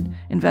homicide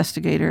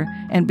investigator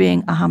and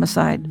being a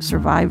homicide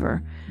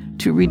survivor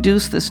to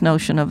reduce this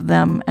notion of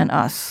them and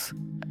us,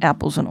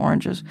 apples and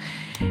oranges.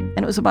 And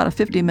it was about a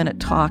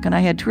 50-minute talk, and I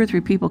had 2 or 3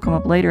 people come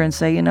up later and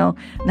say,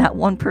 not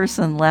one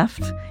person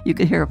left. You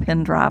could hear a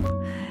pin drop.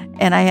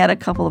 And I had a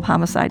couple of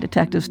homicide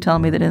detectives tell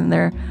me that in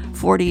their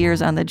 40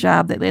 years on the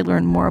job that they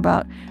learned more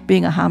about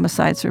being a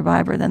homicide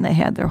survivor than they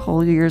had their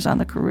whole years on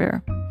the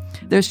career.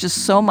 There's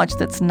just so much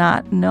that's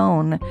not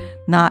known,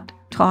 not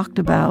talked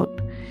about,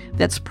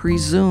 that's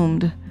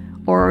presumed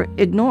or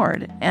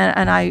ignored.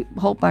 And I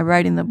hope by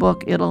writing the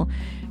book, it'll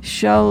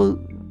show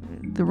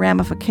the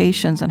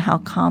ramifications and how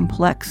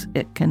complex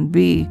it can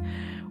be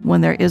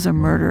when there is a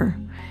murder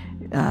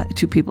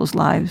to people's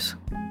lives.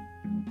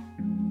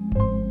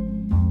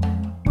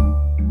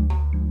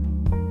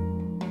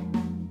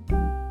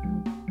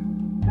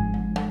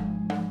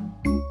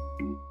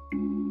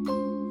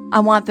 I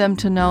want them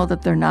to know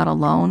that they're not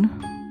alone,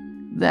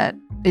 that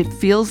it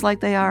feels like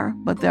they are,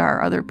 but there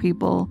are other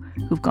people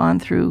who've gone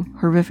through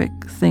horrific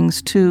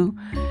things too.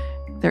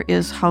 There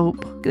is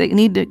hope. They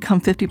need to come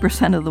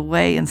 50% of the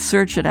way and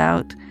search it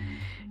out,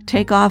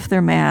 take off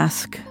their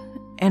mask,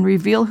 and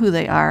reveal who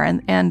they are.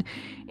 And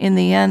in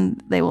the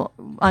end, they will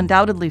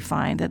undoubtedly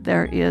find that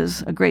there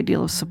is a great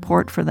deal of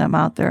support for them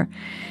out there,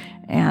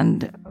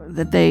 and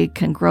that they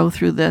can grow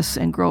through this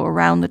and grow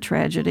around the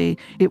tragedy.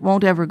 It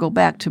won't ever go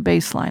back to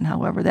baseline,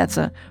 however. That's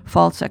a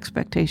false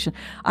expectation.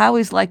 I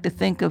always like to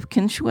think of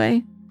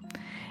Kinshui,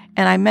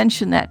 and I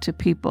mention that to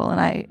people.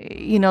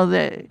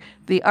 And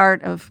the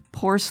art of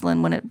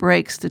porcelain when it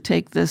breaks, to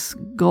take this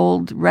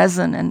gold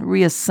resin and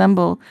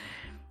reassemble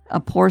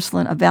a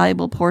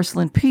valuable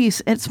porcelain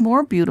piece, it's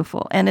more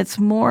beautiful and it's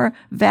more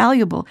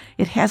valuable.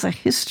 It has a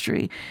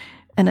history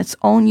and its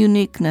own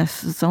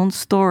uniqueness, its own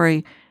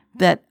story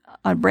that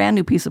a brand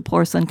new piece of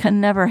porcelain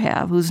can never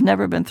have, who's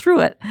never been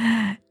through it.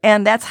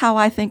 And that's how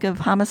I think of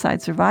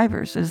homicide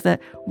survivors, is that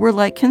we're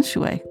like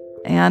Kinshui.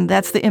 And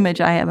that's the image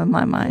I have in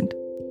my mind.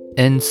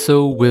 And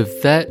so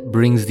with that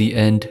brings the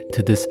end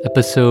to this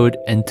episode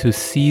and to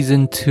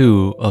season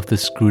 2 of the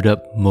Screwed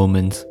Up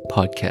Moments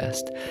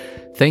podcast.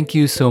 Thank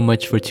you so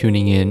much for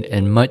tuning in,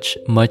 and much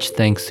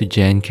thanks to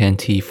Jan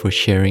Canty for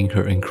sharing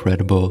her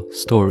incredible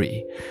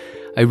story.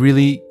 I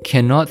really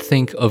cannot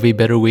think of a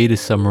better way to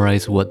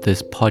summarize what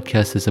this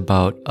podcast is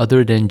about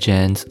other than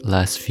Jan's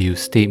last few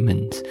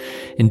statements.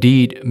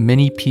 Indeed,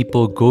 many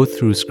people go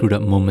through screwed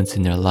up moments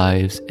in their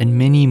lives, and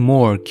many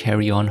more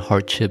carry on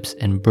hardships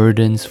and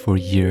burdens for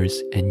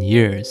years and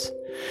years.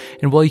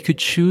 And while you could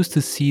choose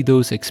to see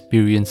those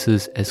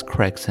experiences as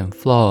cracks and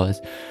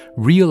flaws,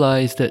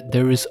 realize that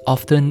there is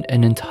often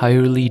an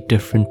entirely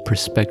different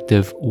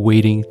perspective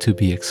waiting to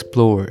be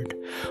explored.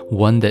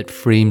 One that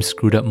frames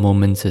screwed up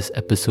moments as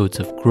episodes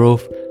of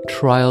growth,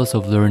 trials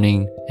of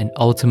learning, and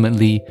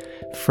ultimately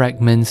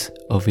fragments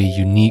of a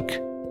unique,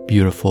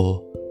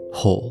 beautiful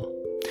whole.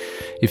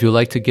 If you'd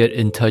like to get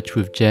in touch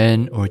with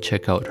Jan or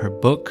check out her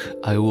book,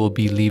 I will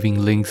be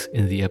leaving links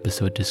in the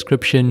episode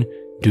description.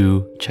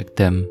 Do check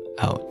them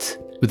out.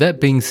 With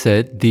that being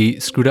said, the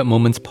Screwed Up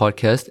Moments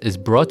podcast is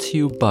brought to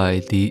you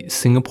by the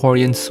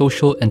Singaporean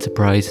Social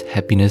Enterprise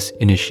Happiness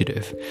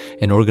Initiative,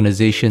 an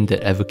organization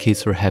that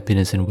advocates for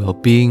happiness and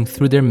well-being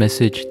through their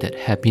message that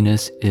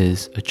happiness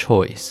is a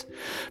choice.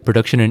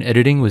 Production and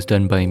editing was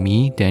done by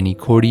me, Danny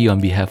Cordy,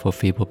 on behalf of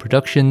Fable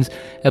Productions.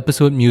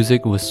 Episode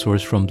music was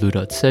sourced from Blue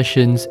Dot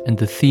Sessions, and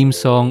the theme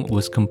song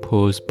was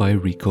composed by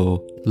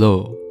Rico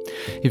Lowe.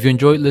 If you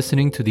enjoyed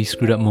listening to the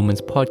Screwed Up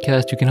Moments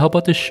podcast, you can help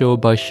out the show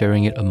by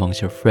sharing it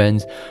amongst your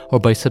friends or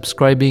by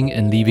subscribing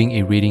and leaving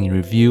a rating and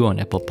review on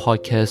Apple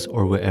Podcasts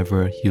or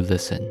wherever you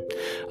listen.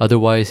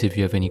 Otherwise, if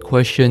you have any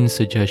questions,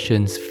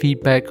 suggestions,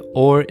 feedback,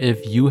 or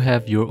if you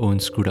have your own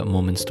Screwed Up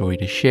Moment story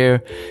to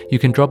share, you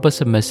can drop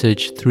us a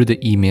message through the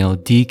email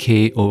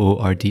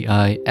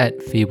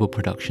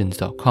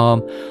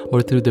dkoordi@fableproductions.com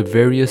or through the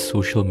various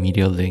social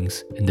media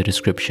links in the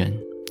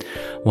description.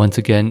 Once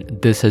again,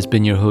 this has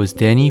been your host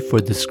Danny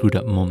for the Screwed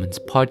Up Moments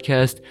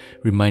podcast,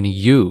 reminding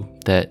you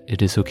that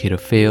it is okay to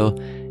fail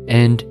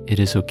and it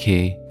is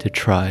okay to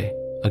try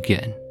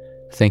again.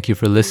 Thank you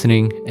for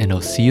listening, and I'll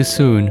see you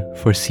soon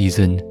for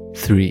season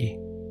 3.